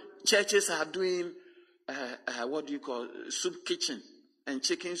day, churches are doing, soup kitchen and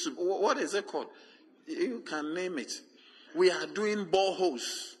chicken soup. What is it called? You can name it. We are doing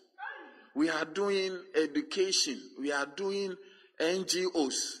boreholes. We are doing education. We are doing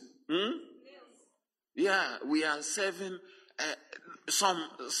NGOs. Yeah, we are serving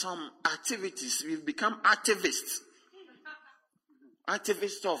some activities. We've become activists.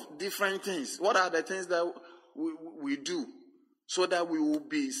 Activists of different things. What are the things that we do so that we will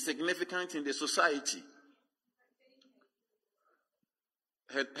be significant in the society?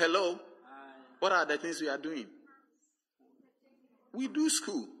 Hello? What are the things we are doing? We do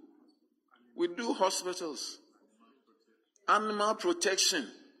school. We do hospitals. Animal protection.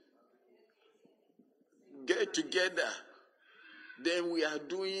 Get together. Then we are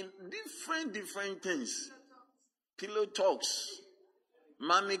doing different things. Pillow talks.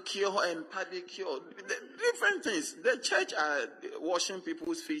 Manicure and pedicure. Different things. The church are washing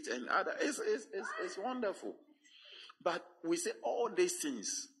people's feet and other. It's wonderful. But we say all these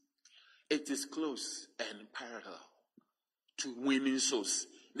things, it is close and parallel to winning souls.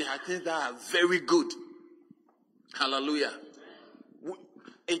 There are things that are very good. Hallelujah.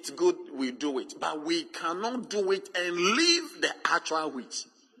 It's good we do it, but we cannot do it and leave the actual wheat.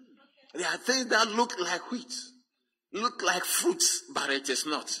 There are things that look like wheat, look like fruits, but it is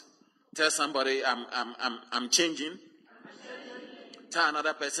not. Tell somebody, I'm changing. Tell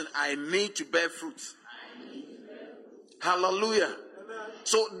another person, I need to bear fruit. Hallelujah.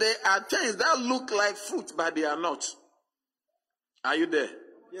 So there are things that look like fruit, but they are not. Are you there?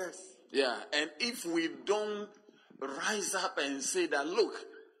 Yes. Yeah. And if we don't rise up and say that, look,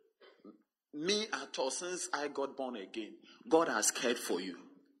 me at all, since I got born again, God has cared for you.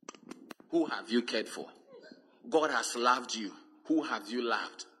 Who have you cared for? God has loved you. Who have you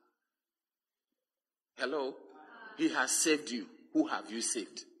loved? Hello? He has saved you. Who have you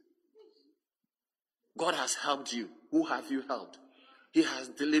saved? God has helped you. Who have you helped? He has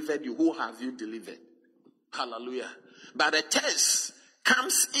delivered you. Who have you delivered? Hallelujah. But the test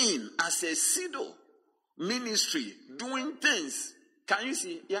comes in as a pseudo ministry, doing things. Can you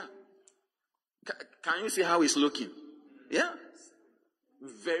see? Yeah. Can you see how it's looking? Yeah.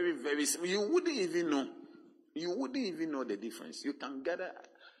 Very, very simple. You wouldn't even know. You wouldn't even know the difference. You can gather.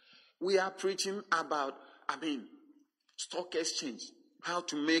 We are preaching about, stock exchange. How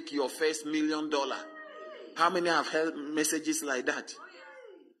to make your first $1 million. How many have heard messages like that?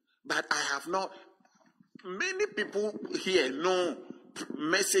 But I have not. Many people here know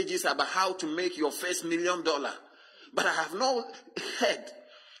messages about how to make your first $1 million. But I have not heard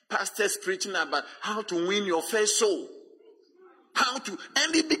pastors preaching about how to win your first soul.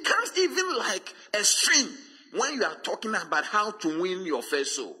 And it becomes even like a stream when you are talking about how to win your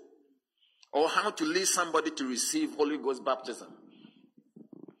first soul. Or how to lead somebody to receive Holy Ghost baptism.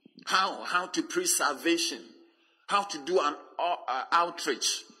 How to preach salvation. How to do an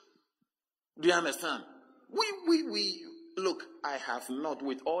outreach. Do you understand? We look, I have not,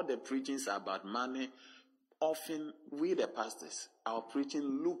 with all the preachings about money, often we the pastors, our preaching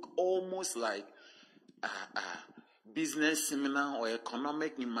look almost like a business seminar or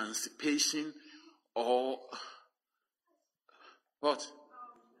economic emancipation or what?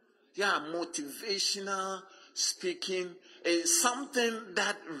 Yeah, motivational speaking is something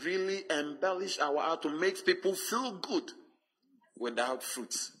that really embellish our art to make people feel good without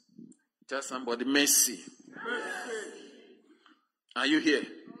fruits. Tell somebody, mercy. Are you here?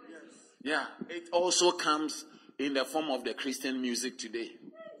 Yeah. It also comes in the form of the Christian music today.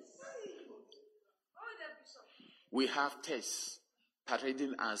 We have texts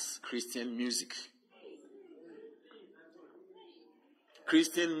parading as Christian music.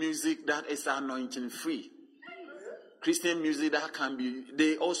 Christian music that is anointing free. Christian music that can be,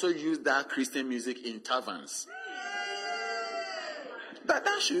 they also use that Christian music in taverns. That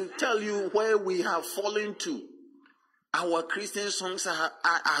should tell you where we have fallen to. Our Christian songs are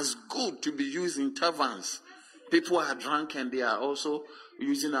as good to be used in taverns. People are drunk and they are also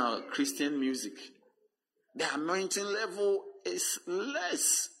using our Christian music. The anointing level is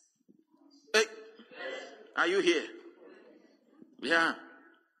less. Hey, are you here? Yeah.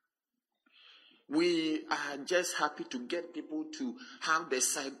 We are just happy to get people to have the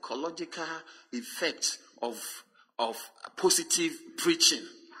psychological effect of positive preaching.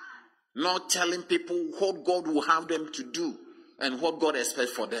 Not telling people what God will have them to do and what God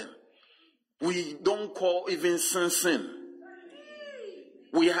expects for them. We don't call even sin.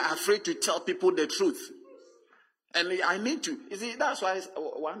 We are afraid to tell people the truth. And I need to. You see, that's why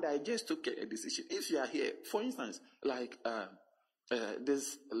one day I just took a decision. If you are here, for instance, like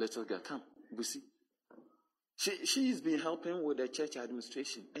this little girl, come, we see. She's been helping with the church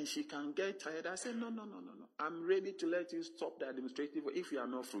administration and she can get tired. I said, no. I'm ready to let you stop the administrative if you are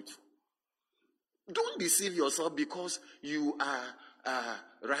not fruitful. Don't deceive yourself because you are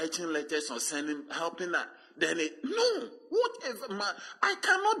writing letters or helping that. No, whatever. I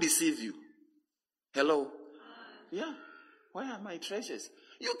cannot deceive you. Hello? Yeah. Where are my treasures?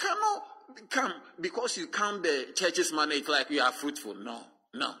 You cannot come because you count the church's money. It's like you are fruitful. No,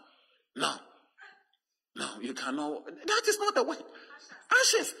 you cannot. That is not the way.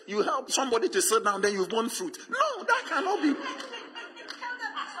 Ashes, you help somebody to sit down, then you want fruit. No, that cannot be.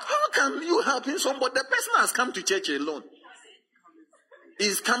 How can you helping somebody? The person has come to church alone.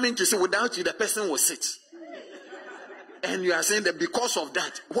 He's coming to sit. Without you, the person will sit. And you are saying that because of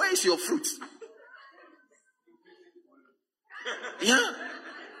that, where is your fruit? Yeah.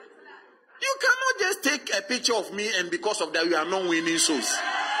 You cannot just take a picture of me and because of that you are not winning souls.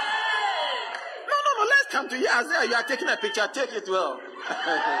 No. Let's come to you. Isaiah, you are taking a picture. Take it well.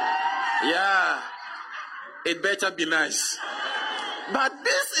 Yeah. It better be nice. But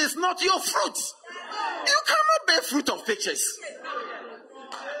this is not your fruit. You cannot bear fruit of pictures.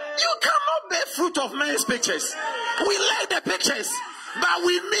 You cannot bear fruit of men's pictures. We like the pictures, but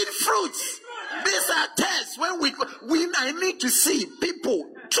we need fruits. These are tests when I need to see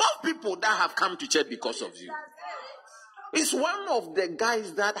people, 12 people that have come to church because of you. It's one of the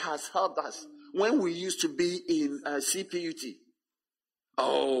guys that has helped us when we used to be in CPUT.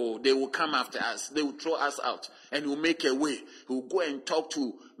 Oh, they will come after us. They will throw us out and will make a way. He will go and talk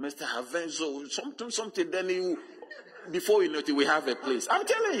to Mr. Havenzo, something. Then before you know it, we have a place. I'm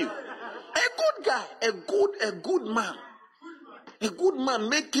telling you, a good guy, a good man. A good man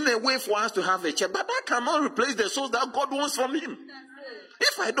making a way for us to have a church. But that cannot replace the souls that God wants from him.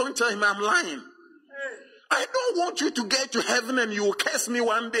 If I don't tell him, I'm lying. I don't want you to get to heaven and you will curse me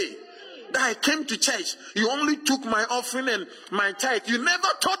one day. that I came to church, you only took my offering and my tithe. You never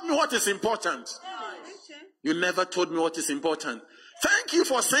taught me what is important. You never told me what is important. Thank you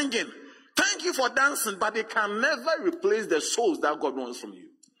for singing. Thank you for dancing, but it can never replace the souls that God wants from you.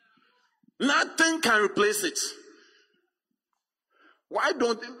 Nothing can replace it. Why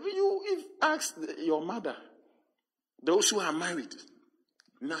don't you ask your mother, those who are married,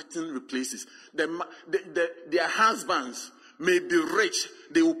 nothing replaces. Their husbands may be rich.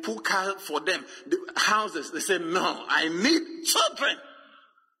 They will put cars for them, the houses. They say, no, I need children.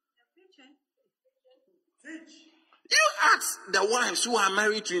 You ask the wives who are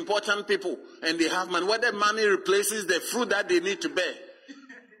married to important people and they have money, whether money replaces the fruit that they need to bear.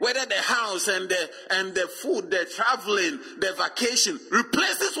 Whether the house and the food, the traveling, the vacation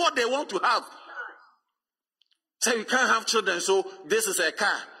replaces what they want to have. So you can't have children, so this is a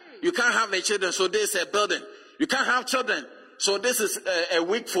car. You can't have the children, so this is a building. You can't have children, so this is a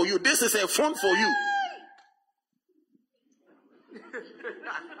wig for you. This is a phone for you.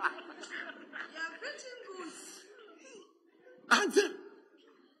 And then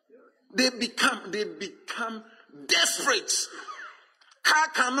they become desperate. Car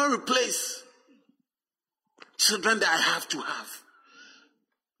cannot replace children that I have to have.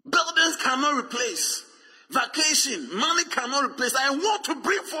 Buildings cannot replace. Vacation, money cannot replace. I want to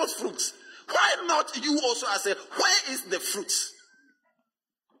bring forth fruits. Why not you also? I say, where is the fruit?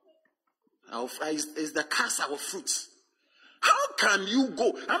 Is the cast our fruits? How can you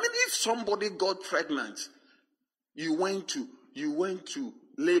go? I mean, if somebody got pregnant, you went to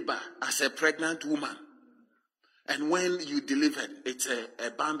labor as a pregnant woman, and when you delivered, it's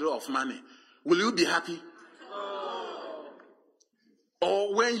a bundle of money. Will you be happy?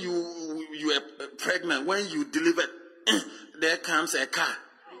 Or when you were pregnant, when you delivered, there comes a car.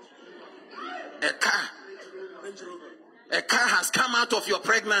 A car has come out of your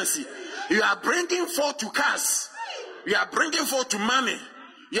pregnancy. You are bringing forth to cars. You are bringing forth to money.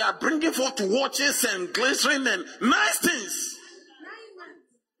 You are bringing forth to watches and glittering and nice things.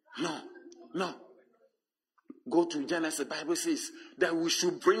 No. Go to Genesis. The Bible says that we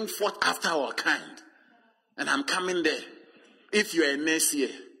should bring forth after our kind. And I'm coming there. If you are a nurse here,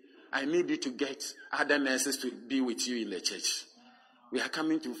 I need you to get other nurses to be with you in the church. We are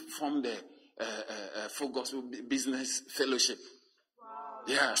coming to form the Full Gospel Business Fellowship.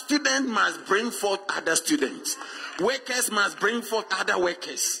 Yeah, students must bring forth other students. Workers must bring forth other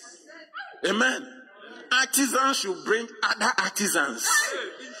workers. Amen. Artisans should bring other artisans.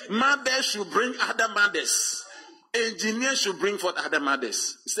 Mothers should bring other mothers. Engineers should bring forth other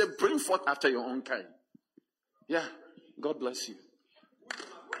mothers. Say, bring forth after your own kind. Yeah. God bless you.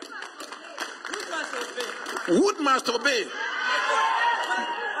 Wood must obey.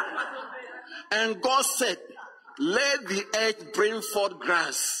 And God said, let the earth bring forth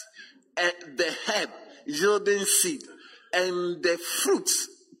grass, the herb yielding seed, and the fruit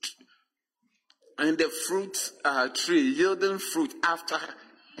tree yielding fruit after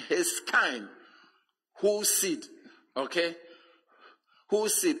his kind. Whose seed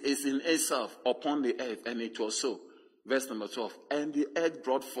is in itself upon the earth, and it was so. Verse number 12. And the earth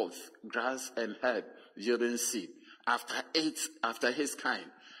brought forth grass and herb yielding seed after his kind.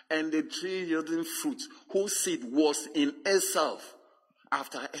 And the tree yielding fruit, whose seed was in itself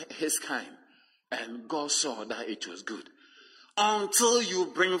after his kind. And God saw that it was good. Until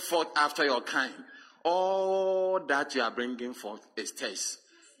you bring forth after your kind, all that you are bringing forth is taste.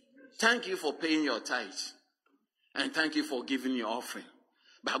 Thank you for paying your tithe. And thank you for giving your offering.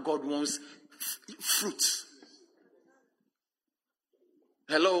 But God wants fruit.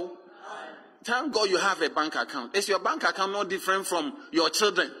 Hello? Thank God you have a bank account. Is your bank account not different from your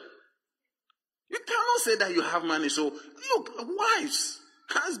children? You cannot say that you have money. So, look, wives,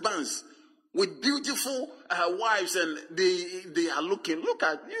 husbands with beautiful wives, and they are looking. Look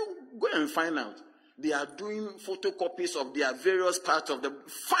at you. Go and find out. They are doing photocopies of their various parts of the.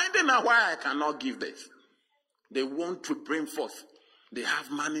 Finding out why I cannot give this. They want to bring forth. They have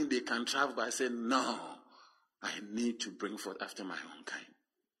money. They can travel. But I say, no, I need to bring forth after my own kind.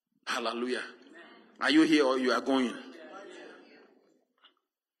 Hallelujah. Are you here or you are going?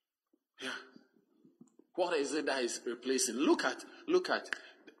 Yeah. What is it that is replacing? Look,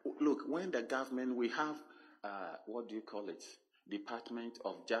 when the government, we have, what do you call it? Department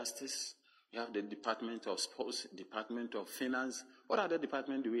of Justice. We have the Department of Sports, Department of Finance. What other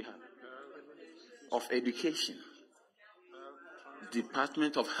department do we have? Of Education.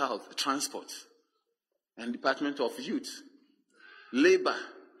 Department of Health, Transport. And Department of Youth. Labor.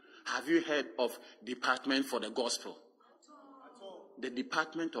 Have you heard of Department for the Gospel? The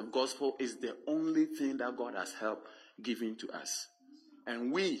Department of Gospel is the only thing that God has helped giving to us.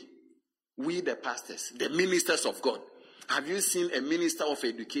 And we We the pastors, the ministers of God. Have you seen a minister of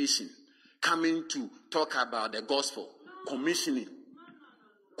education coming to talk about the gospel? Commissioning,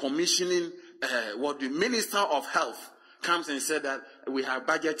 what the minister of health comes and said that we have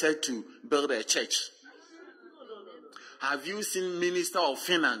budgeted to build a church. Have you seen minister of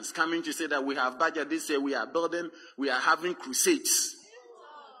finance coming to say that we have budget this year, we are having crusades?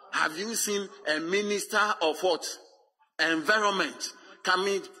 Have you seen a minister of what? Environment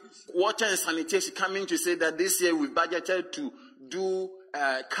coming, water and sanitation coming to say that this year we've budgeted to do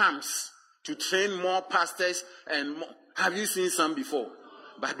camps to train more pastors and more. Have you seen some before?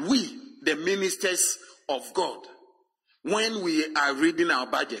 But we, the ministers of God, when we are reading our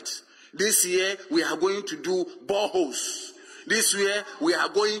budget, this year we are going to do boreholes. This year we are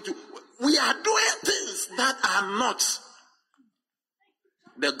doing things that are not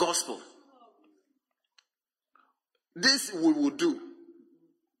the gospel. This we will do.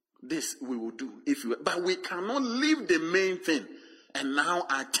 But we cannot leave the main thing and now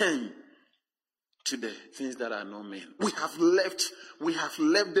attend to the things that are not main. We have left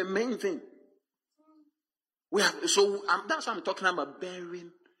the main thing. That's what I'm talking about,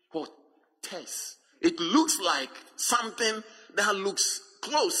 bearing what? Tests. It looks like something that looks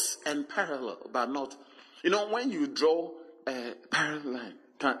close and parallel, but not. When you draw a parallel line,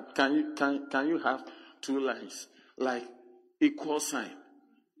 can you have two lines like equal sign?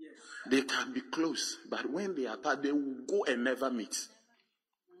 They can be close, but when they are apart, they will go and never meet.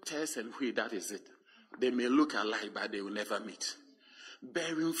 Test and wheat, that is it. They may look alike, but they will never meet.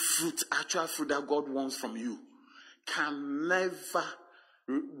 Bearing fruit, actual fruit that God wants from you, can never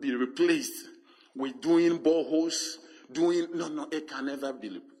be replaced with doing boreholes, it can never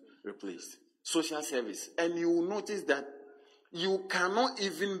be replaced. Social service. And you will notice that you cannot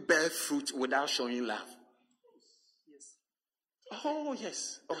even bear fruit without showing love. Yes. Oh,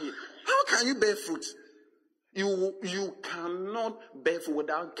 yes. How can you bear fruit? You cannot bear fruit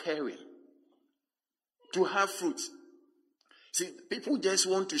without caring. To have fruit. See, people just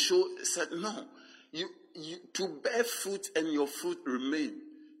want to show, no. You to bear fruit and your fruit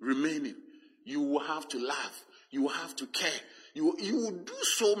remaining, you will have to love. You will have to care. You will do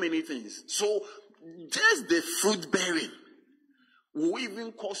so many things. So just the fruit bearing will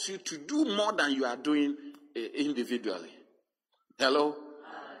even cause you to do more than you are doing individually. Hello?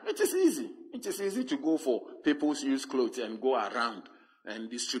 It is easy. It is easy to go for people's used clothes and go around and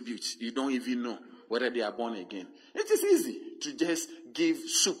distribute. You don't even know whether they are born again. It is easy to just give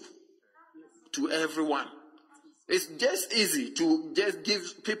soup to everyone. It's just easy to just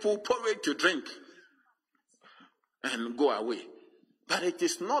give people porridge to drink and go away. But it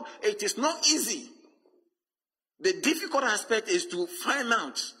is not easy. The difficult aspect is to find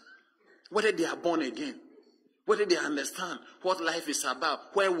out whether they are born again, whether they understand what life is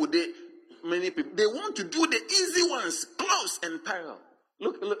about. Where would many people, they want to do the easy ones, close and parallel.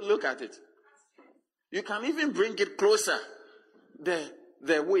 Look at it. You can even bring it closer.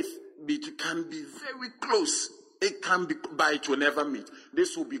 The width can be very close. It can be, but it will never meet.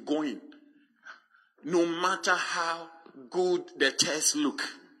 This will be going. No matter how good the tests look.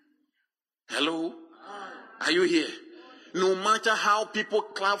 Hello? Are you here? No matter how people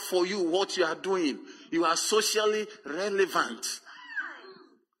clap for you, what you are doing, you are socially relevant.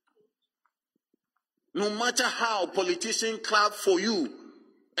 No matter how politicians clap for you,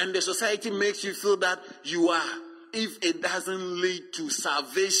 and the society makes you feel that you are, if it doesn't lead to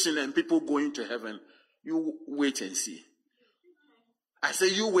salvation and people going to heaven, you wait and see. I say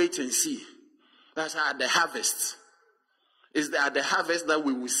you wait and see. That's at the harvest. It's at the harvest that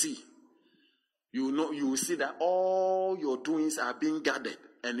we will see. You will see that all your doings are being gathered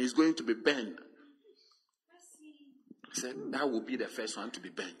and it's going to be burned. He said that will be the first one to be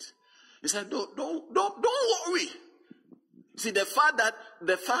burnt. He said, don't worry. See, the fact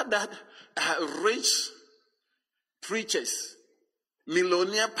that rich preachers,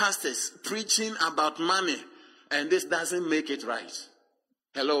 millionaire pastors preaching about money, and this doesn't make it right.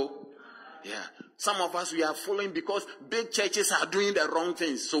 Hello? Yeah. Some of us, we are following because big churches are doing the wrong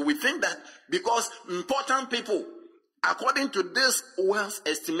things. So we think that because important people, according to this wealth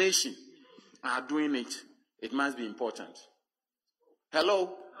estimation, are doing it, it must be important.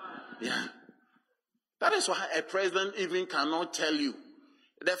 Hello? Yeah. That is why a president even cannot tell you.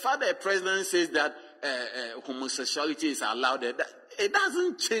 The fact that a president says that homosexuality is allowed, it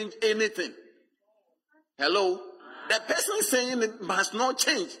doesn't change anything. Hello? The person saying it must not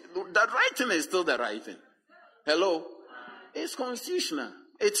change. The right thing is still the right thing. Hello? It's constitutional.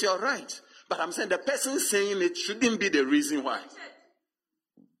 It's your right. But I'm saying the person saying it shouldn't be the reason why.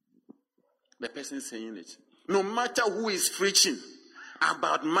 The person saying it. No matter who is preaching,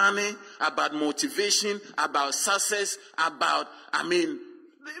 about money, about motivation, about success, look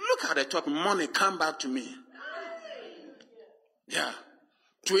at the top. Money, come back to me. Yeah.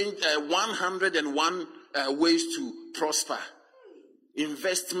 101 ways to prosper.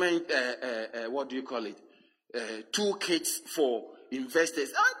 Investment, what do you call it? Toolkits for investors.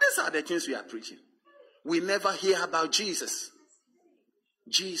 And these are the things we are preaching. We never hear about Jesus.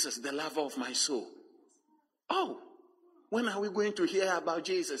 Jesus, the lover of my soul. Oh, when are we going to hear about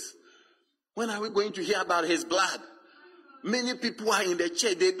Jesus? When are we going to hear about his blood? Many people are in the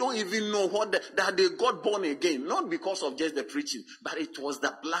church. They don't even know that they got born again. Not because of just the preaching, but it was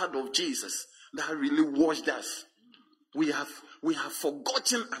the blood of Jesus that really washed us. We have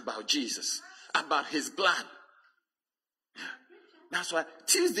forgotten about Jesus, about his blood. That's why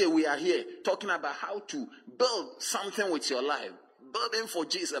Tuesday we are here talking about how to build something with your life. Building for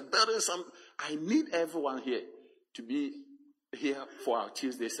Jesus, building some. I need everyone here to be here for our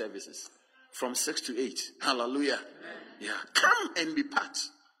Tuesday services from 6 to 8. Hallelujah. Yeah. Come and be part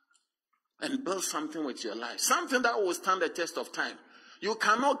and build something with your life. Something that will stand the test of time. You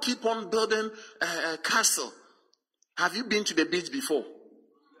cannot keep on building a castle. Have you been to the beach before?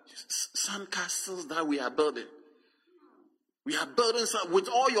 Some castles that we are building. We are building some with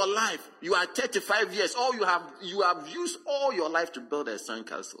all your life. You are 35 years. You have used all your life to build a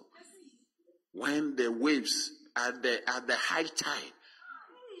sandcastle. When the waves at the high tide,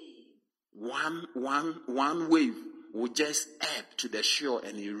 one wave will just ebb to the shore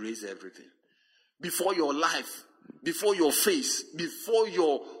and erase everything. Before your life, before your face, before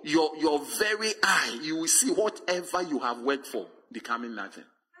your very eye, you will see whatever you have worked for becoming nothing.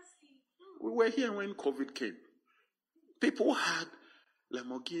 We were here when COVID came. People had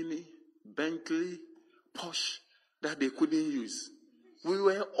Lamborghini, Bentley, Porsche that they couldn't use. We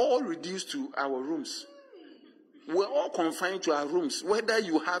were all reduced to our rooms. We were all confined to our rooms. Whether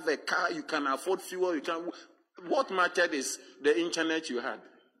you have a car, you can afford fuel, what mattered is the internet you had.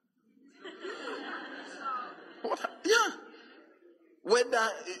 Yeah. Whether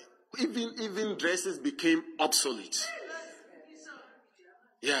even dresses became obsolete.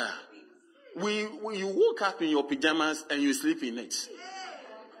 Yeah. You woke up in your pajamas and you sleep in it.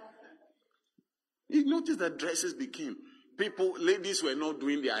 You notice that dresses became. Ladies were not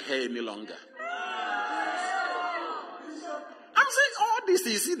doing their hair any longer. I'm saying all this,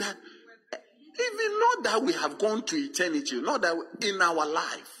 you see that, even not that we have gone to eternity, not that in our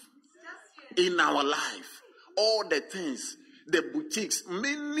life, all the things, the boutiques,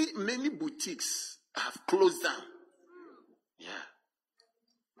 many boutiques have closed down.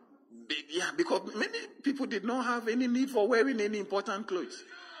 Yeah, because many people did not have any need for wearing any important clothes.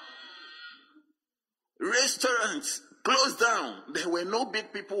 Restaurants closed down. There were no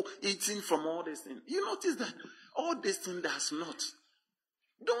big people eating from all these things. You notice that all these things does not.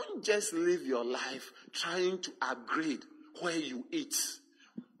 Don't just live your life trying to upgrade where you eat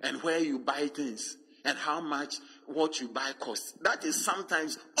and where you buy things and how much what you buy costs. That is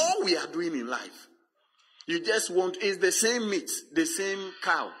sometimes all we are doing in life. You just it's the same meat, the same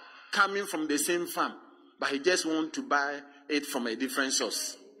cow, coming from the same farm, but you just want to buy it from a different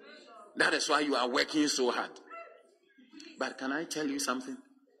source. That is why you are working so hard. But can I tell you something?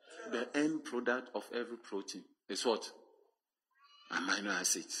 The end product of every protein is what? Amino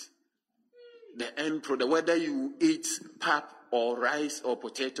acids. The end product, whether you eat pap or rice or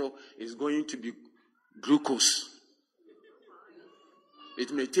potato, is going to be glucose.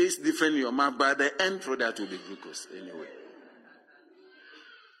 It may taste different in your mouth, but the end product will be glucose anyway.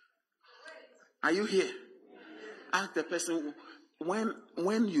 Are you here? Ask the person,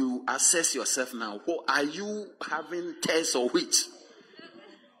 when you assess yourself now, are you having taste or wheat?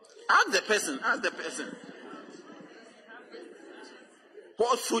 Ask the person.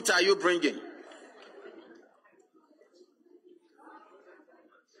 What fruit are you bringing?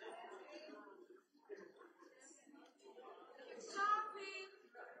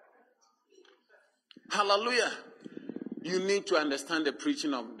 Hallelujah. You need to understand the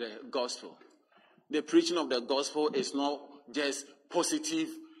preaching of the gospel. The preaching of the gospel is not just positive,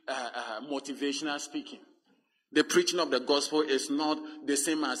 motivational speaking. The preaching of the gospel is not the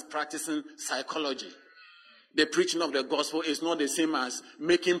same as practicing psychology. The preaching of the gospel is not the same as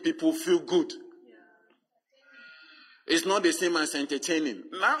making people feel good. It's not the same as entertaining.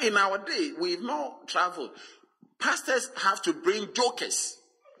 Now, in our day, we've not traveled. Pastors have to bring jokers,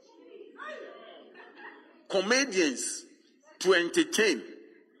 comedians to entertain.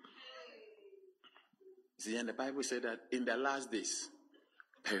 See, and the Bible said that in the last days,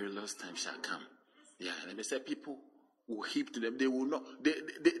 perilous times shall come. Yeah, and they said people will heap to them. They will not.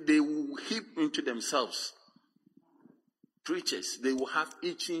 They will heap into themselves preachers, they will have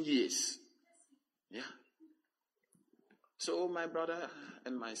itching ears. Yeah. So, my brother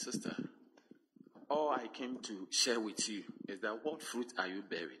and my sister, all I came to share with you is that what fruit are you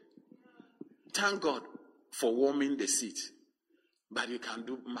bearing? Thank God for warming the seat, but you can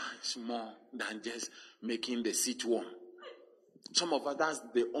do much more than just making the seat warm. Some of us, that's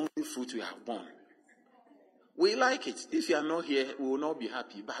the only fruit we have borne. We like it. If you are not here, we will not be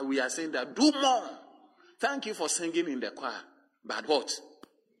happy. But we are saying that do more. Thank you for singing in the choir. But what?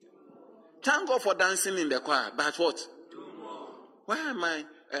 Thank God for dancing in the choir. But what? Do more. Why am I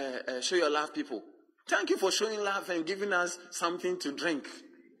show your love people? Thank you for showing love and giving us something to drink.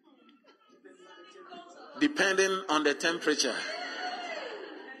 Depending on the temperature.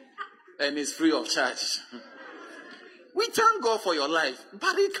 And it's free of charge. We thank God for your life,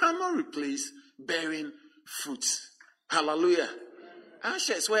 but it cannot replace bearing fruit. Hallelujah.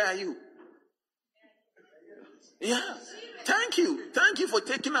 Ashes, where are you? Yeah. Thank you. Thank you for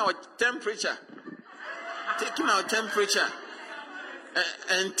taking our temperature. Taking our temperature.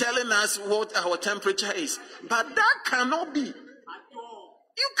 And telling us what our temperature is. But that cannot be.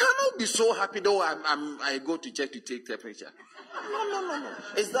 You cannot be so happy though I go to church to take temperature. No.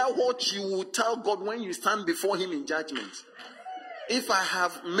 Is that what you will tell God when you stand before him in judgment? If I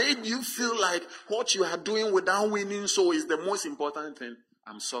have made you feel like what you are doing without winning soul is the most important thing,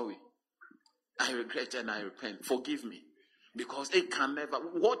 I'm sorry. I regret and I repent. Forgive me. Because it can never,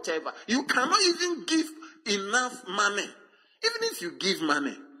 whatever. You cannot even give enough money. Even if you give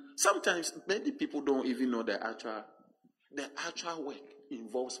money, sometimes many people don't even know the actual work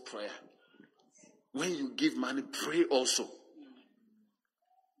involves prayer. When you give money, pray also.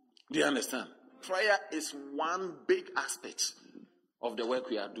 Do you understand? Prayer is one big aspect of the work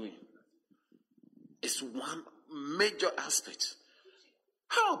we are doing. It's one major aspect.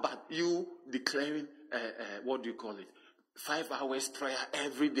 How about you declaring, 5 hours prayer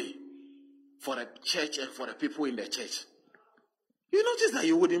every day for the church and for the people in the church? You notice that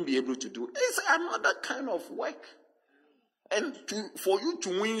you wouldn't be able to do it. It's another kind of work. And for you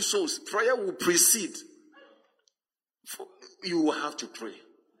to win souls, prayer will precede. You will have to pray.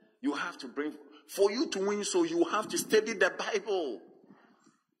 You have to bring. For you to win souls, you have to study the Bible.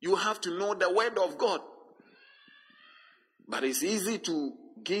 You have to know the word of God. But it's easy to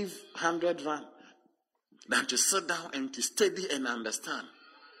give 100 rand than to sit down and to study and understand.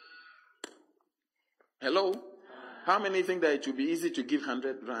 Hello? How many think that it would be easy to give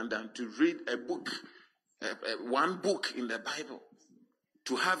 100 rand than to read a book, one book in the Bible,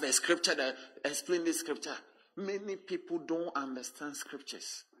 to have a scripture that explains the scripture? Many people don't understand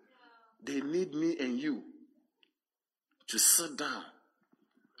scriptures. They need me and you to sit down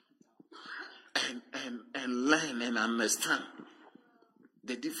and learn and understand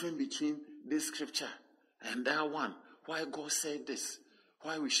the difference between this scripture and that one. Why God said this.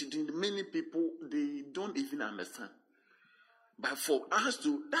 Why we shouldn't. Many people, they don't even understand. But for us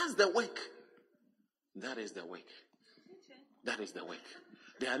to, that's the work. That is the work. That is the work.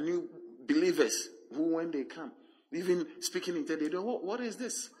 There are new believers who, when they come, even speaking in tongues, they don't, what is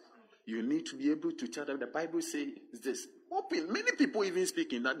this? You need to be able to tell them the Bible says this. Many people even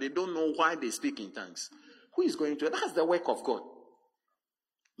speak in that, they don't know why they speak in tongues. Who is going to? That's the work of God.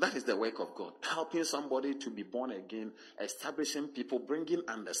 That is the work of God. Helping somebody to be born again, establishing people, bringing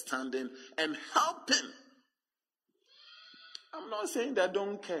understanding, and helping. I'm not saying that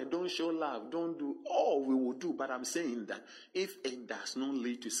don't care, don't show love, don't do all we will do, but I'm saying that if it does not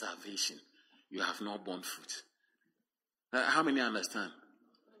lead to salvation, you have not borne fruit. How many understand?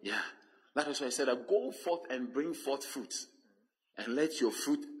 Yeah. That is why I said, go forth and bring forth fruit, and let your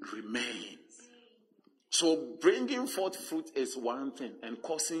fruit remain. So bringing forth fruit is one thing, and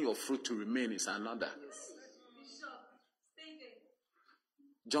causing your fruit to remain is another.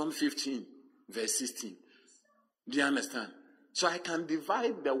 John 15, verse 16. Do you understand? So I can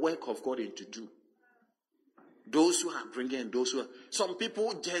divide the work of God into two. Those who are bringing, those who are... Some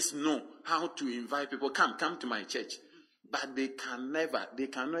people just know how to invite people. Come to my church. But they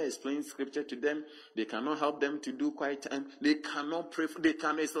cannot explain scripture to them. They cannot help them to do quiet time. They cannot pray.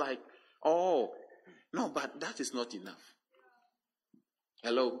 It's like, oh, no, but that is not enough.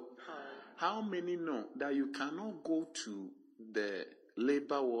 Hello? How many know that you cannot go to the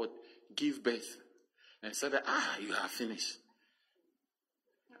labor ward, give birth, and say that, you have finished?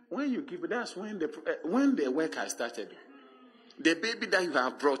 When you give, that's when the work has started. The baby that you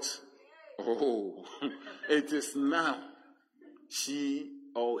have brought, it is now. She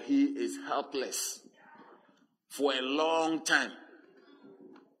or he is helpless for a long time.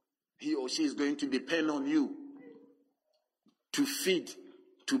 He or she is going to depend on you to feed,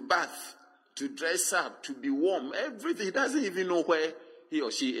 to bath, to dress up, to be warm, everything. He doesn't even know where he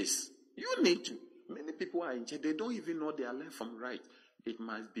or she is. You need to. Many people are in church, they don't even know their left from right. It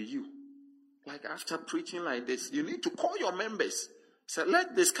must be you. Like after preaching like this, you need to call your members. Say,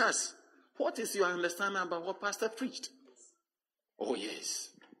 let's discuss. What is your understanding about what pastor preached? Oh yes.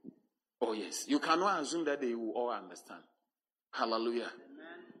 Oh yes. You cannot assume that they will all understand. Hallelujah.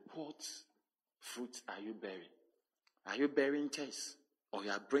 Amen. What fruit are you bearing? Are you bearing taste? Or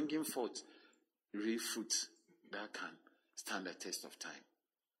you are bringing forth real fruit that can stand the test of time?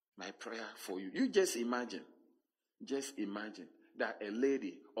 My prayer for you. You just imagine that a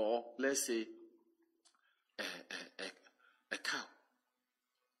lady, or let's say a cow,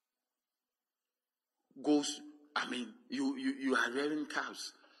 goes, you are rearing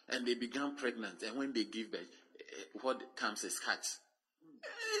cows and they become pregnant, and when they give birth, what comes is cats.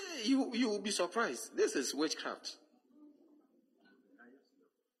 You will be surprised. This is witchcraft.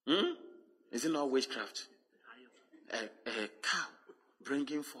 Is it not witchcraft? A cow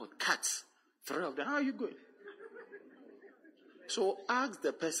bringing forth cats, 3 of them. How are you going? So ask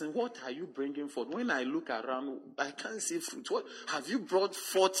the person, what are you bringing forth? When I look around, I can't see fruit. What have you brought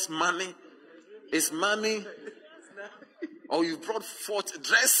forth? Money? Is money? Or you brought forth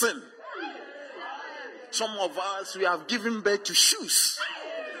dressing? Some of us, we have given birth to shoes.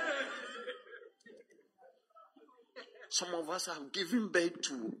 Some of us have given birth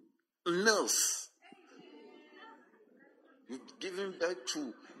to nails. We've given birth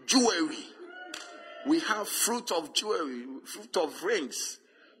to jewelry. We have fruit of jewelry, fruit of rings,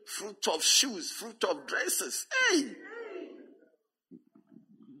 fruit of shoes, fruit of dresses. Hey!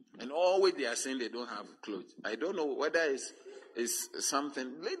 And always they are saying they don't have clothes. I don't know whether it's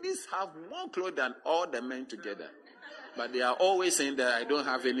something. Ladies have more clothes than all the men together. But they are always saying that I don't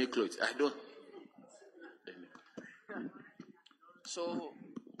have any clothes. I don't. So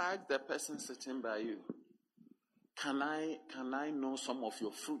ask the person sitting by you, can I know some of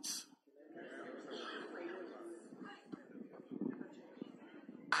your fruits?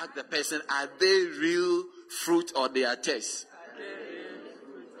 Ask the person, are they real fruit or they are tests?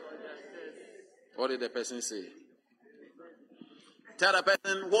 What did the person say? Tell the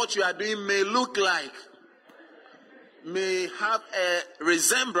person what you are doing may look like, may have a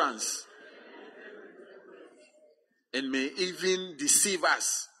resemblance, and may even deceive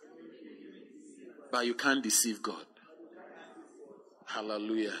us. But you can't deceive God.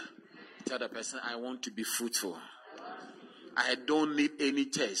 Hallelujah. Tell the person, I want to be fruitful. I don't need any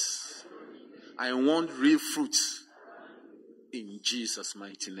test. I want real fruit. In Jesus'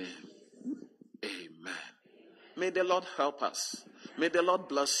 mighty name. Amen. May the Lord help us. May the Lord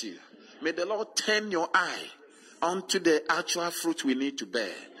bless you. May the Lord turn your eye onto the actual fruit we need to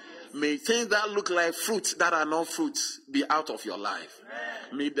bear. May things that look like fruits that are not fruits be out of your life.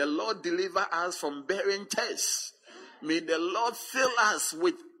 May the Lord deliver us from bearing tests. May the Lord fill us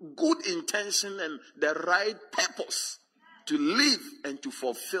with good intention and the right purpose to live and to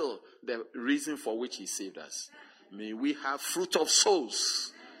fulfill the reason for which He saved us. May we have fruit of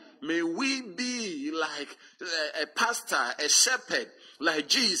souls. May we be like a pastor, a shepherd, like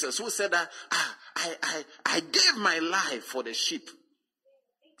Jesus, who said that I gave my life for the sheep.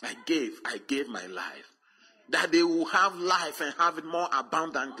 I gave my life. That they will have life and have it more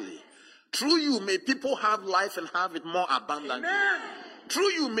abundantly. Through you, may people have life and have it more abundantly. Amen.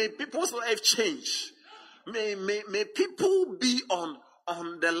 Through you, may people's life change. May people be on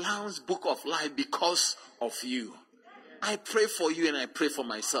the Lamb's Book of Life because of you. I pray for you and I pray for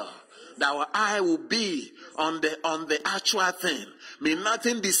myself that our eye will be on the actual thing. May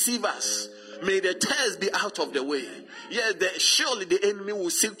nothing deceive us. May the tares be out of the way. Yes, surely the enemy will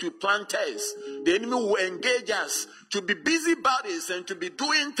seek to plant tares. The enemy will engage us to be busybodies and to be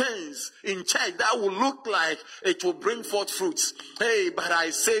doing things in church that will look like it will bring forth fruits. Hey, but I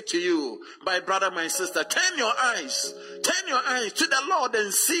say to you, my brother, my sister, turn your eyes to the Lord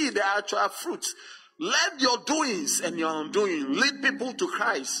and see the actual fruits. Let your doings and your undoing lead people to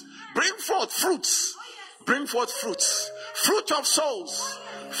Christ. Bring forth fruits. Bring forth fruits. Fruit of souls.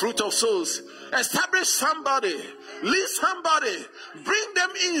 Fruit of souls. Establish somebody. Lead somebody. Bring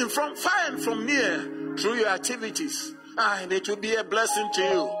them in from far and from near through your activities. And it will be a blessing to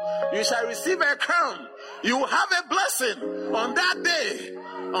you. You shall receive a crown. You will have a blessing on that day.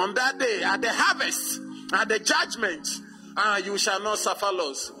 On that day, at the harvest, at the judgment. You shall not suffer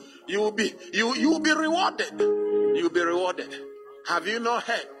loss. You will be rewarded. You will be rewarded. Have you not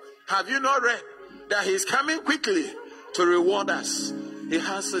heard? Have you not read that He is coming quickly to reward us? He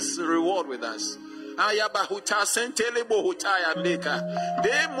has His reward with us.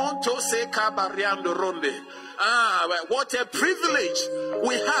 What a privilege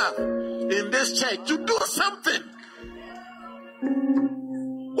we have in this church to do something.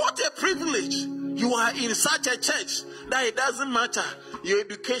 What a privilege. You are in such a church that it doesn't matter your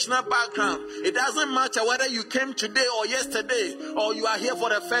educational background. It doesn't matter whether you came today or yesterday or you are here for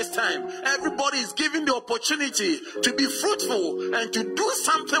the first time. Everybody is given the opportunity to be fruitful and to do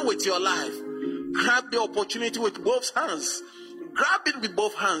something with your life. Grab the opportunity with both hands. Grab it with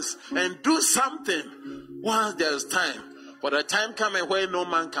both hands and do something while there's time. For the time coming where no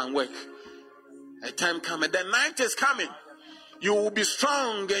man can work. A time coming. The night is coming. You will be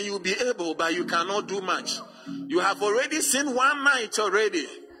strong and you will be able, but you cannot do much. You have already seen one night already.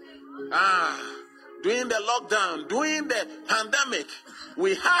 During the lockdown, during the pandemic,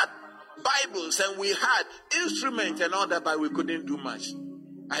 we had Bibles and we had instruments and all that, but we couldn't do much.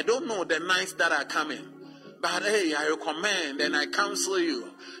 I don't know the nights that are coming. But hey, I recommend and I counsel you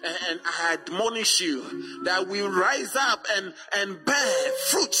and I admonish you that we rise up and bear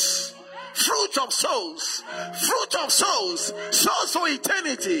fruits. Fruit of souls. Fruit of souls. Souls for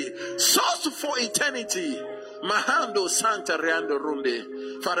eternity. Souls for eternity. Mahando Santa Riando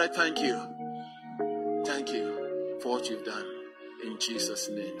Runde. Father, thank you. Thank you for what you've done. In Jesus'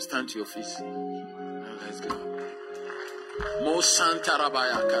 name. Stand to your feet. And let's go. Mo Santa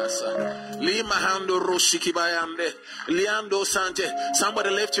Rabaya Casa. Lima Hando Roshiki Bayande. Liando Sante. Somebody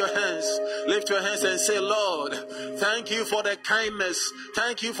lift your hands. Lift your hands and say, Lord, thank you for the kindness.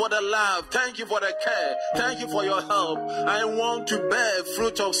 Thank you for the love. Thank you for the care. Thank you for your help. I want to bear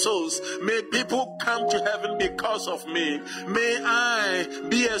fruit of souls. May people come to heaven because of me. May I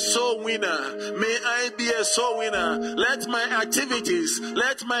be a soul winner. May I be a soul winner. Let my activities,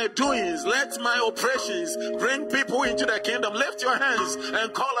 let my doings, let my operations bring people into the kingdom. Lift your hands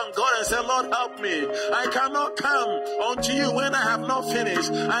and call on God and say, Lord, help me. I cannot come unto you when I have not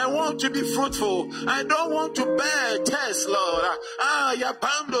finished. I want to be fruitful. I don't want to bear tests, Lord.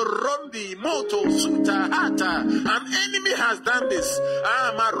 Yapando Rondi Moto Suta Hata. An enemy has done this.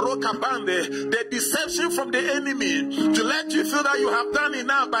 Maroka Bande. The deception from the enemy to let you feel that you have done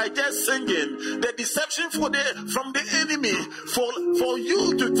enough by just singing. The deception from the enemy for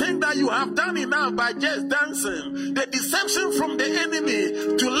you to think that you have done enough by just dancing. The deception from the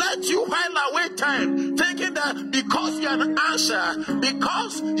enemy to let you while away time, thinking that because you are an usher,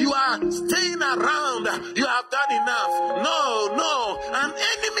 because you are staying around, you have done enough. No, an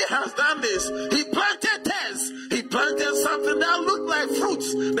enemy has done this. He planted tests. He planted something that looked like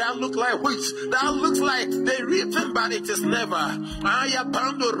fruits, that looked like wheat, that looks like they reaping, but it is never.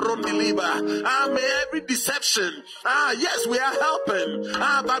 May every deception, yes, we are helping,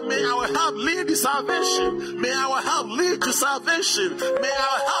 but may our help lead to salvation. May our help lead to salvation. May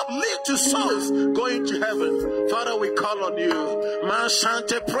our help lead to souls going to heaven. Father, we call on you.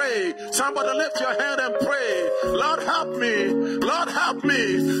 Manshante, pray. Somebody lift your hand and pray. Lord, help me. Lord, help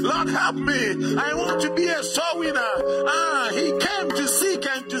me. Lord, help me. I want to be a soul winner. He came to seek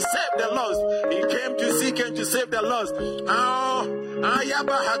and to save the lost. He came to seek and to save the lost.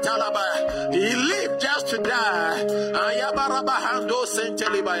 He lived just to die. Ayabarabahando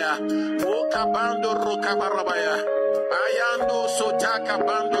sentelibaya. Mokabando rokabarabaya. Ayando sotaka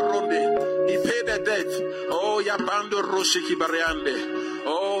bando ronde. He paid the debt. Oh, yabando roshiki bariande.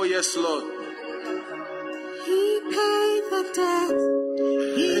 Oh, yes, Lord. He paid the debt.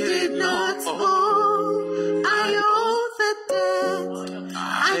 He did not owe. I owe the debt.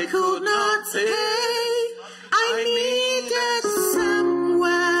 I could not pay. I needed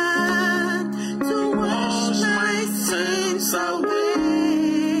someone to wash my sins away.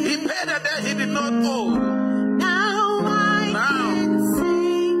 He paid the debt he did not owe. Now I can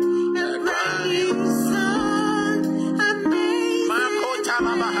sing a brand new song. Amazing.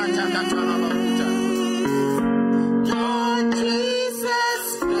 Lord Jesus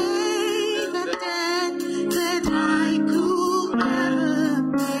paid the debt that I could never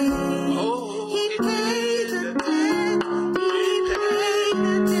pay. He paid the debt. He paid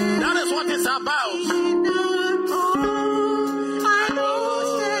the debt. That is what it's about.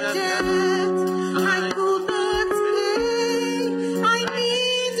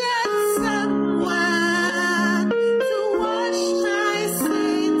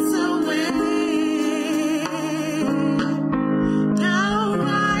 Away.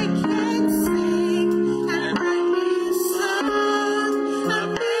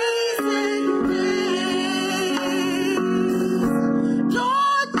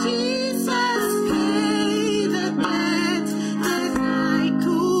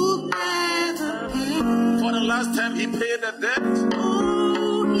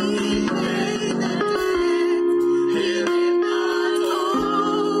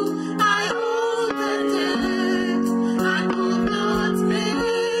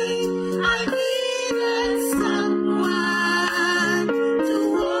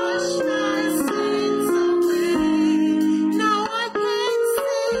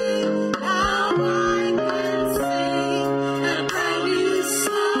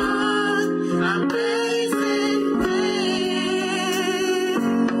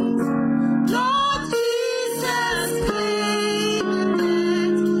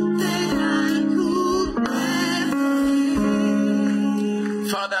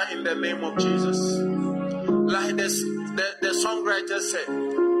 name of Jesus. Like the songwriter said,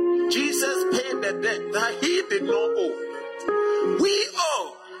 Jesus paid the debt that he did not owe.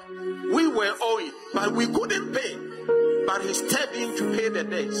 We were owing, but we couldn't pay. But he stepped in to pay the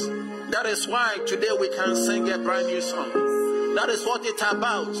debts. That is why today we can sing a brand new song. That is what it's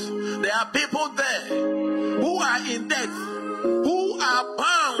about. There are people there who are in debt, who are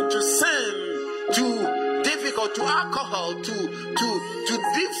bound to sin, to difficult, to alcohol, to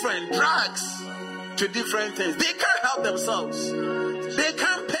different drugs, to different things. They can't help themselves. They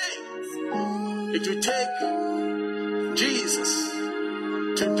can't pay. It will take Jesus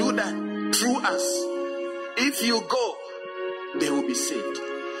to do that through us. If you go, they will be saved.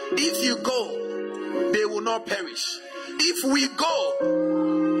 If you go, they will not perish. If we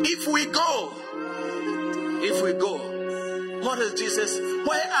go, what is Jesus?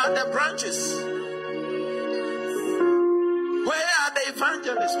 Where are the branches? Where are the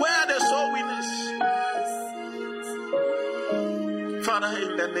evangelists? Where are the soul winners? Father,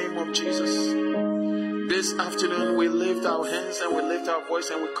 in the name of Jesus, this afternoon we lift our hands and we lift our voice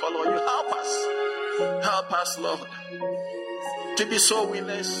and we call on you. Help us. Help us, Lord, to be soul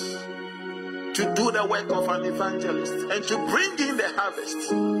winners, to do the work of an evangelist, and to bring in the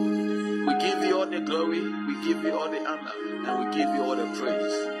harvest. We give you all the glory, we give you all the honor, and we give you all the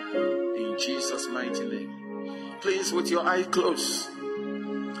praise. In Jesus' mighty name. Please, with your eyes closed.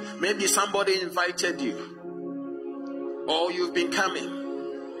 Maybe somebody invited you, or you've been coming.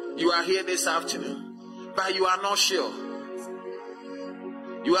 You are here this afternoon, but you are not sure.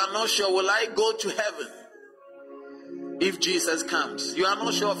 You are not sure, will I go to heaven if Jesus comes? You are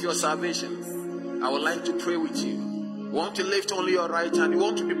not sure of your salvation. I would like to pray with you. You want to lift only your right hand. You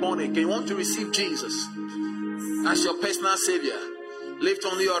want to be born again. You want to receive Jesus as your personal Savior. Lift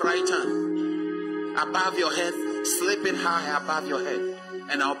only your right hand above your head. Slip it high above your head.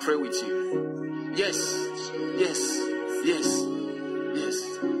 And I'll pray with you. Yes.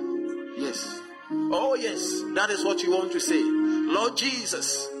 Oh yes, that is what you want to say. Lord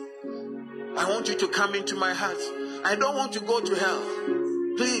Jesus, I want you to come into my heart. I don't want to go to hell.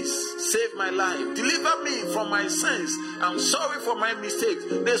 Please save my life. Deliver me from my sins. I'm sorry for my mistakes.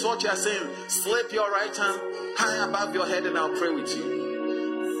 That's what you are saying. Slip your right hand high above your head and I'll pray with you.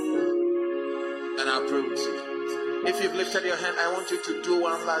 If you've lifted your hand, I want you to do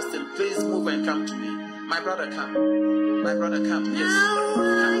one last thing. Please move and come to me. My brother, come. Yes.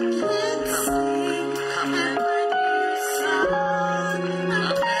 Come.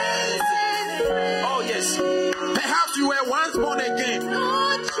 Oh, yes. Perhaps you were once born again,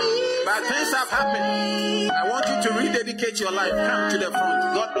 but things have happened. I want you to rededicate your life. Come to the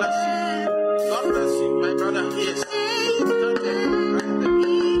front. God bless you, my brother. Yes.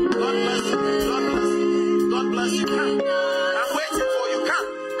 God bless you. Come. I'm waiting for you. Come.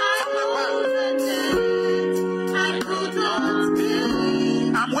 From the back.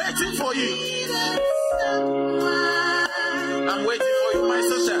 I'm waiting for you. I'm waiting for you, my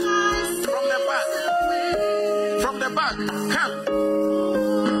sister. From the back. Come.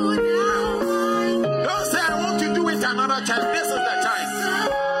 Don't say I want to do it another time. This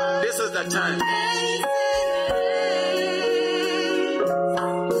is the time.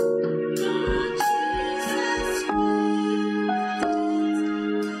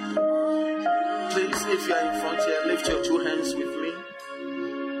 Please, if you are in front here, lift your two hands with me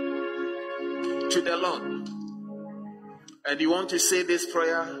to the Lord. And you want to say this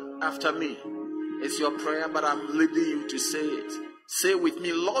prayer after me. It's your prayer, but I'm leading you to say it. Say with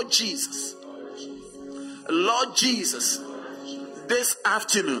me, Lord Jesus, this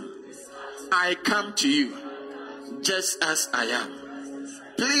afternoon, I come to you just as I am.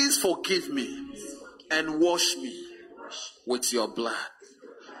 Please forgive me and wash me with your blood.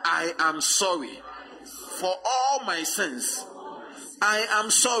 I am sorry for all my sins. I am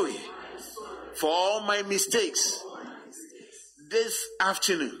sorry for all my mistakes. This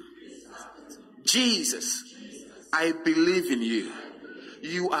afternoon, Jesus, I believe in you.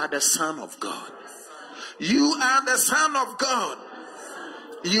 You are the Son of God. You are the Son of God.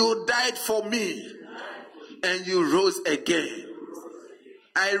 You died for me and you rose again.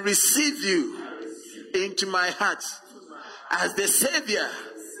 I receive you into my heart as the Savior,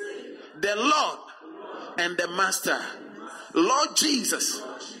 the Lord, and the Master. Lord Jesus,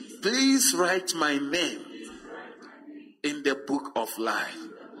 please write my name in the book of life.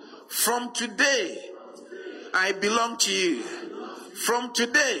 From today, I belong to you. From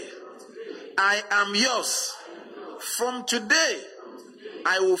today, I am yours. From today,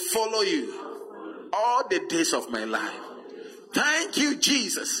 I will follow you all the days of my life. Thank you,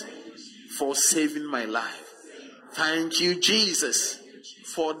 Jesus, for saving my life. Thank you, Jesus,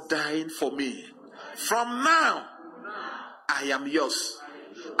 for dying for me. From now, I am yours.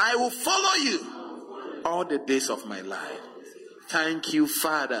 I will follow you all the days of my life. Thank you,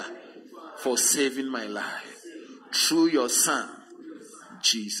 Father, for saving my life through your Son,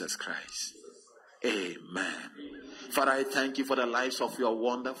 Jesus Christ. Amen. Father, I thank you for the lives of your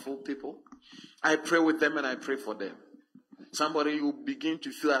wonderful people. I pray with them and I pray for them. Somebody, you begin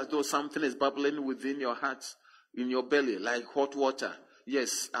to feel as though something is bubbling within your heart, in your belly, like hot water.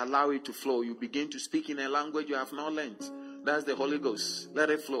 Yes, allow it to flow. You begin to speak in a language you have not learned. That's the Holy Ghost. Let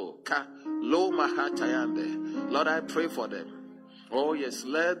it flow. Lord, I pray for them. Oh yes,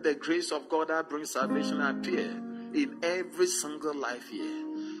 let the grace of God that brings salvation appear in every single life here.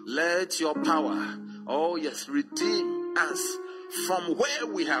 Let your power, oh yes, redeem us from where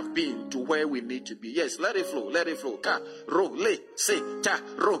we have been to where we need to be. Yes, let it flow, let it flow. Ka, ro, le, se, ta,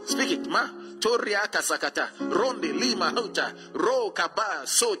 ro. Speak it, ma. Toria kasakata, ronde, lima, hota, ro, kaba,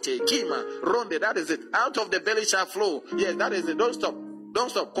 sote, kima, ronde. That is it. Out of the belly shall flow. Yes, that is it. Don't stop. Don't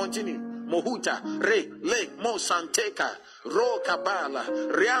stop. Continue. Mohuta, re, le, mo, santeka, ro, kabala,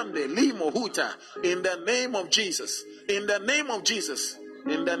 riande, li, mohuta. In the name of Jesus. In the name of Jesus.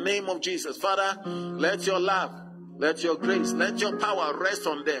 In the name of Jesus. Father, let your love, let your grace, let your power rest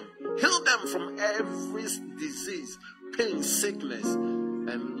on them. Heal them from every disease, pain, sickness.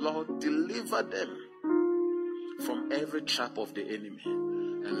 And Lord, deliver them from every trap of the enemy.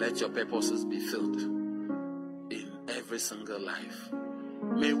 And let your purposes be filled in every single life.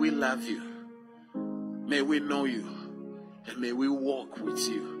 May we love you. May we know you. And may we walk with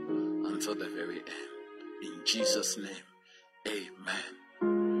you until the very end. In Jesus' name,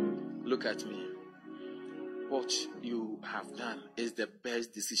 amen. Look at me. What you have done is the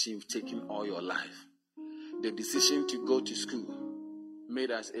best decision you've taken all your life. The decision to go to school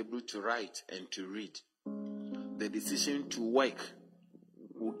made us able to write and to read. The decision to work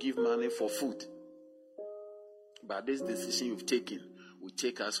will give money for food. But this decision you've taken will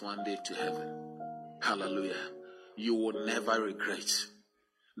take us one day to heaven. Hallelujah. You will never regret.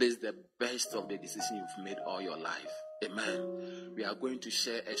 This is the best of the decision you've made all your life. Amen. We are going to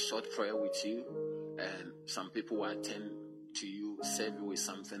share a short prayer with you, and some people will attend to you, serve you with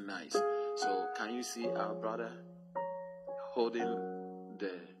something nice. So can you see our brother holding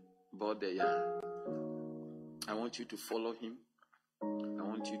the board there? I want you to follow him. I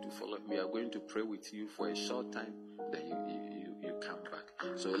want you to follow him. We are going to pray with you for a short time, then you come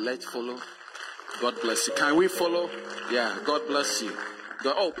back. So let's follow. God bless you. Can we follow? Yeah, God bless you.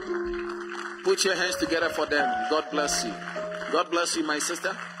 Put your hands together for them. God bless you. God bless you, my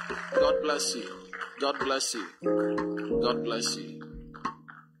sister. God bless you. God bless you. God bless you.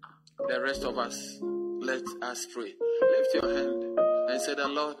 The rest of us, let us pray. Lift your hand and say, the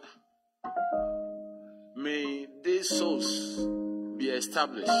Lord, may these souls be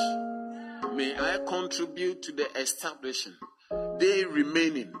established. May I contribute to the establishing. They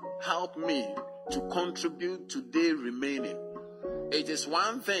remaining. Help me to contribute to their remaining. It is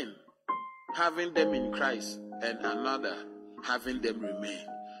one thing having them in Christ and another having them remain.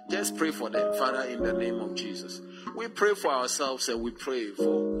 Just pray for them, Father, in the name of Jesus. We pray for ourselves and we pray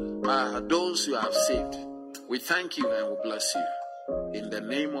for those who have saved. We thank you and we bless you in the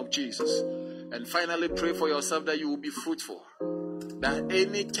name of Jesus. And finally, pray for yourself that you will be fruitful. That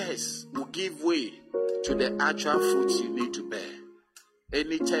any test will give way to the actual fruits you need to bear.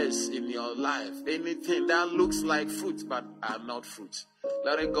 Any test in your life, anything that looks like fruit but are not fruit,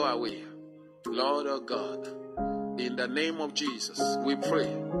 let it go away. Lord oh God, in the name of Jesus, we pray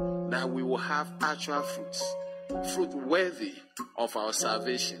that we will have actual fruits, fruit worthy of our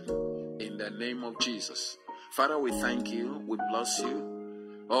salvation, in the name of Jesus. Father, we thank you, we bless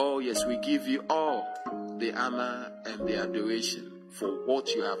you. Oh yes, we give you all the honor and the adoration for what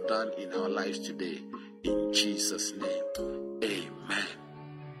you have done in our lives today. In Jesus' name, amen.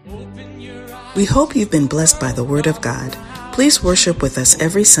 We hope you've been blessed by the Word of God. Please worship with us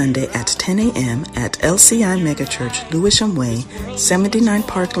every Sunday at 10 a.m. at LCI Megachurch, Lewisham Way, 79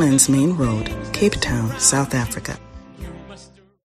 Parklands Main Road, Cape Town, South Africa.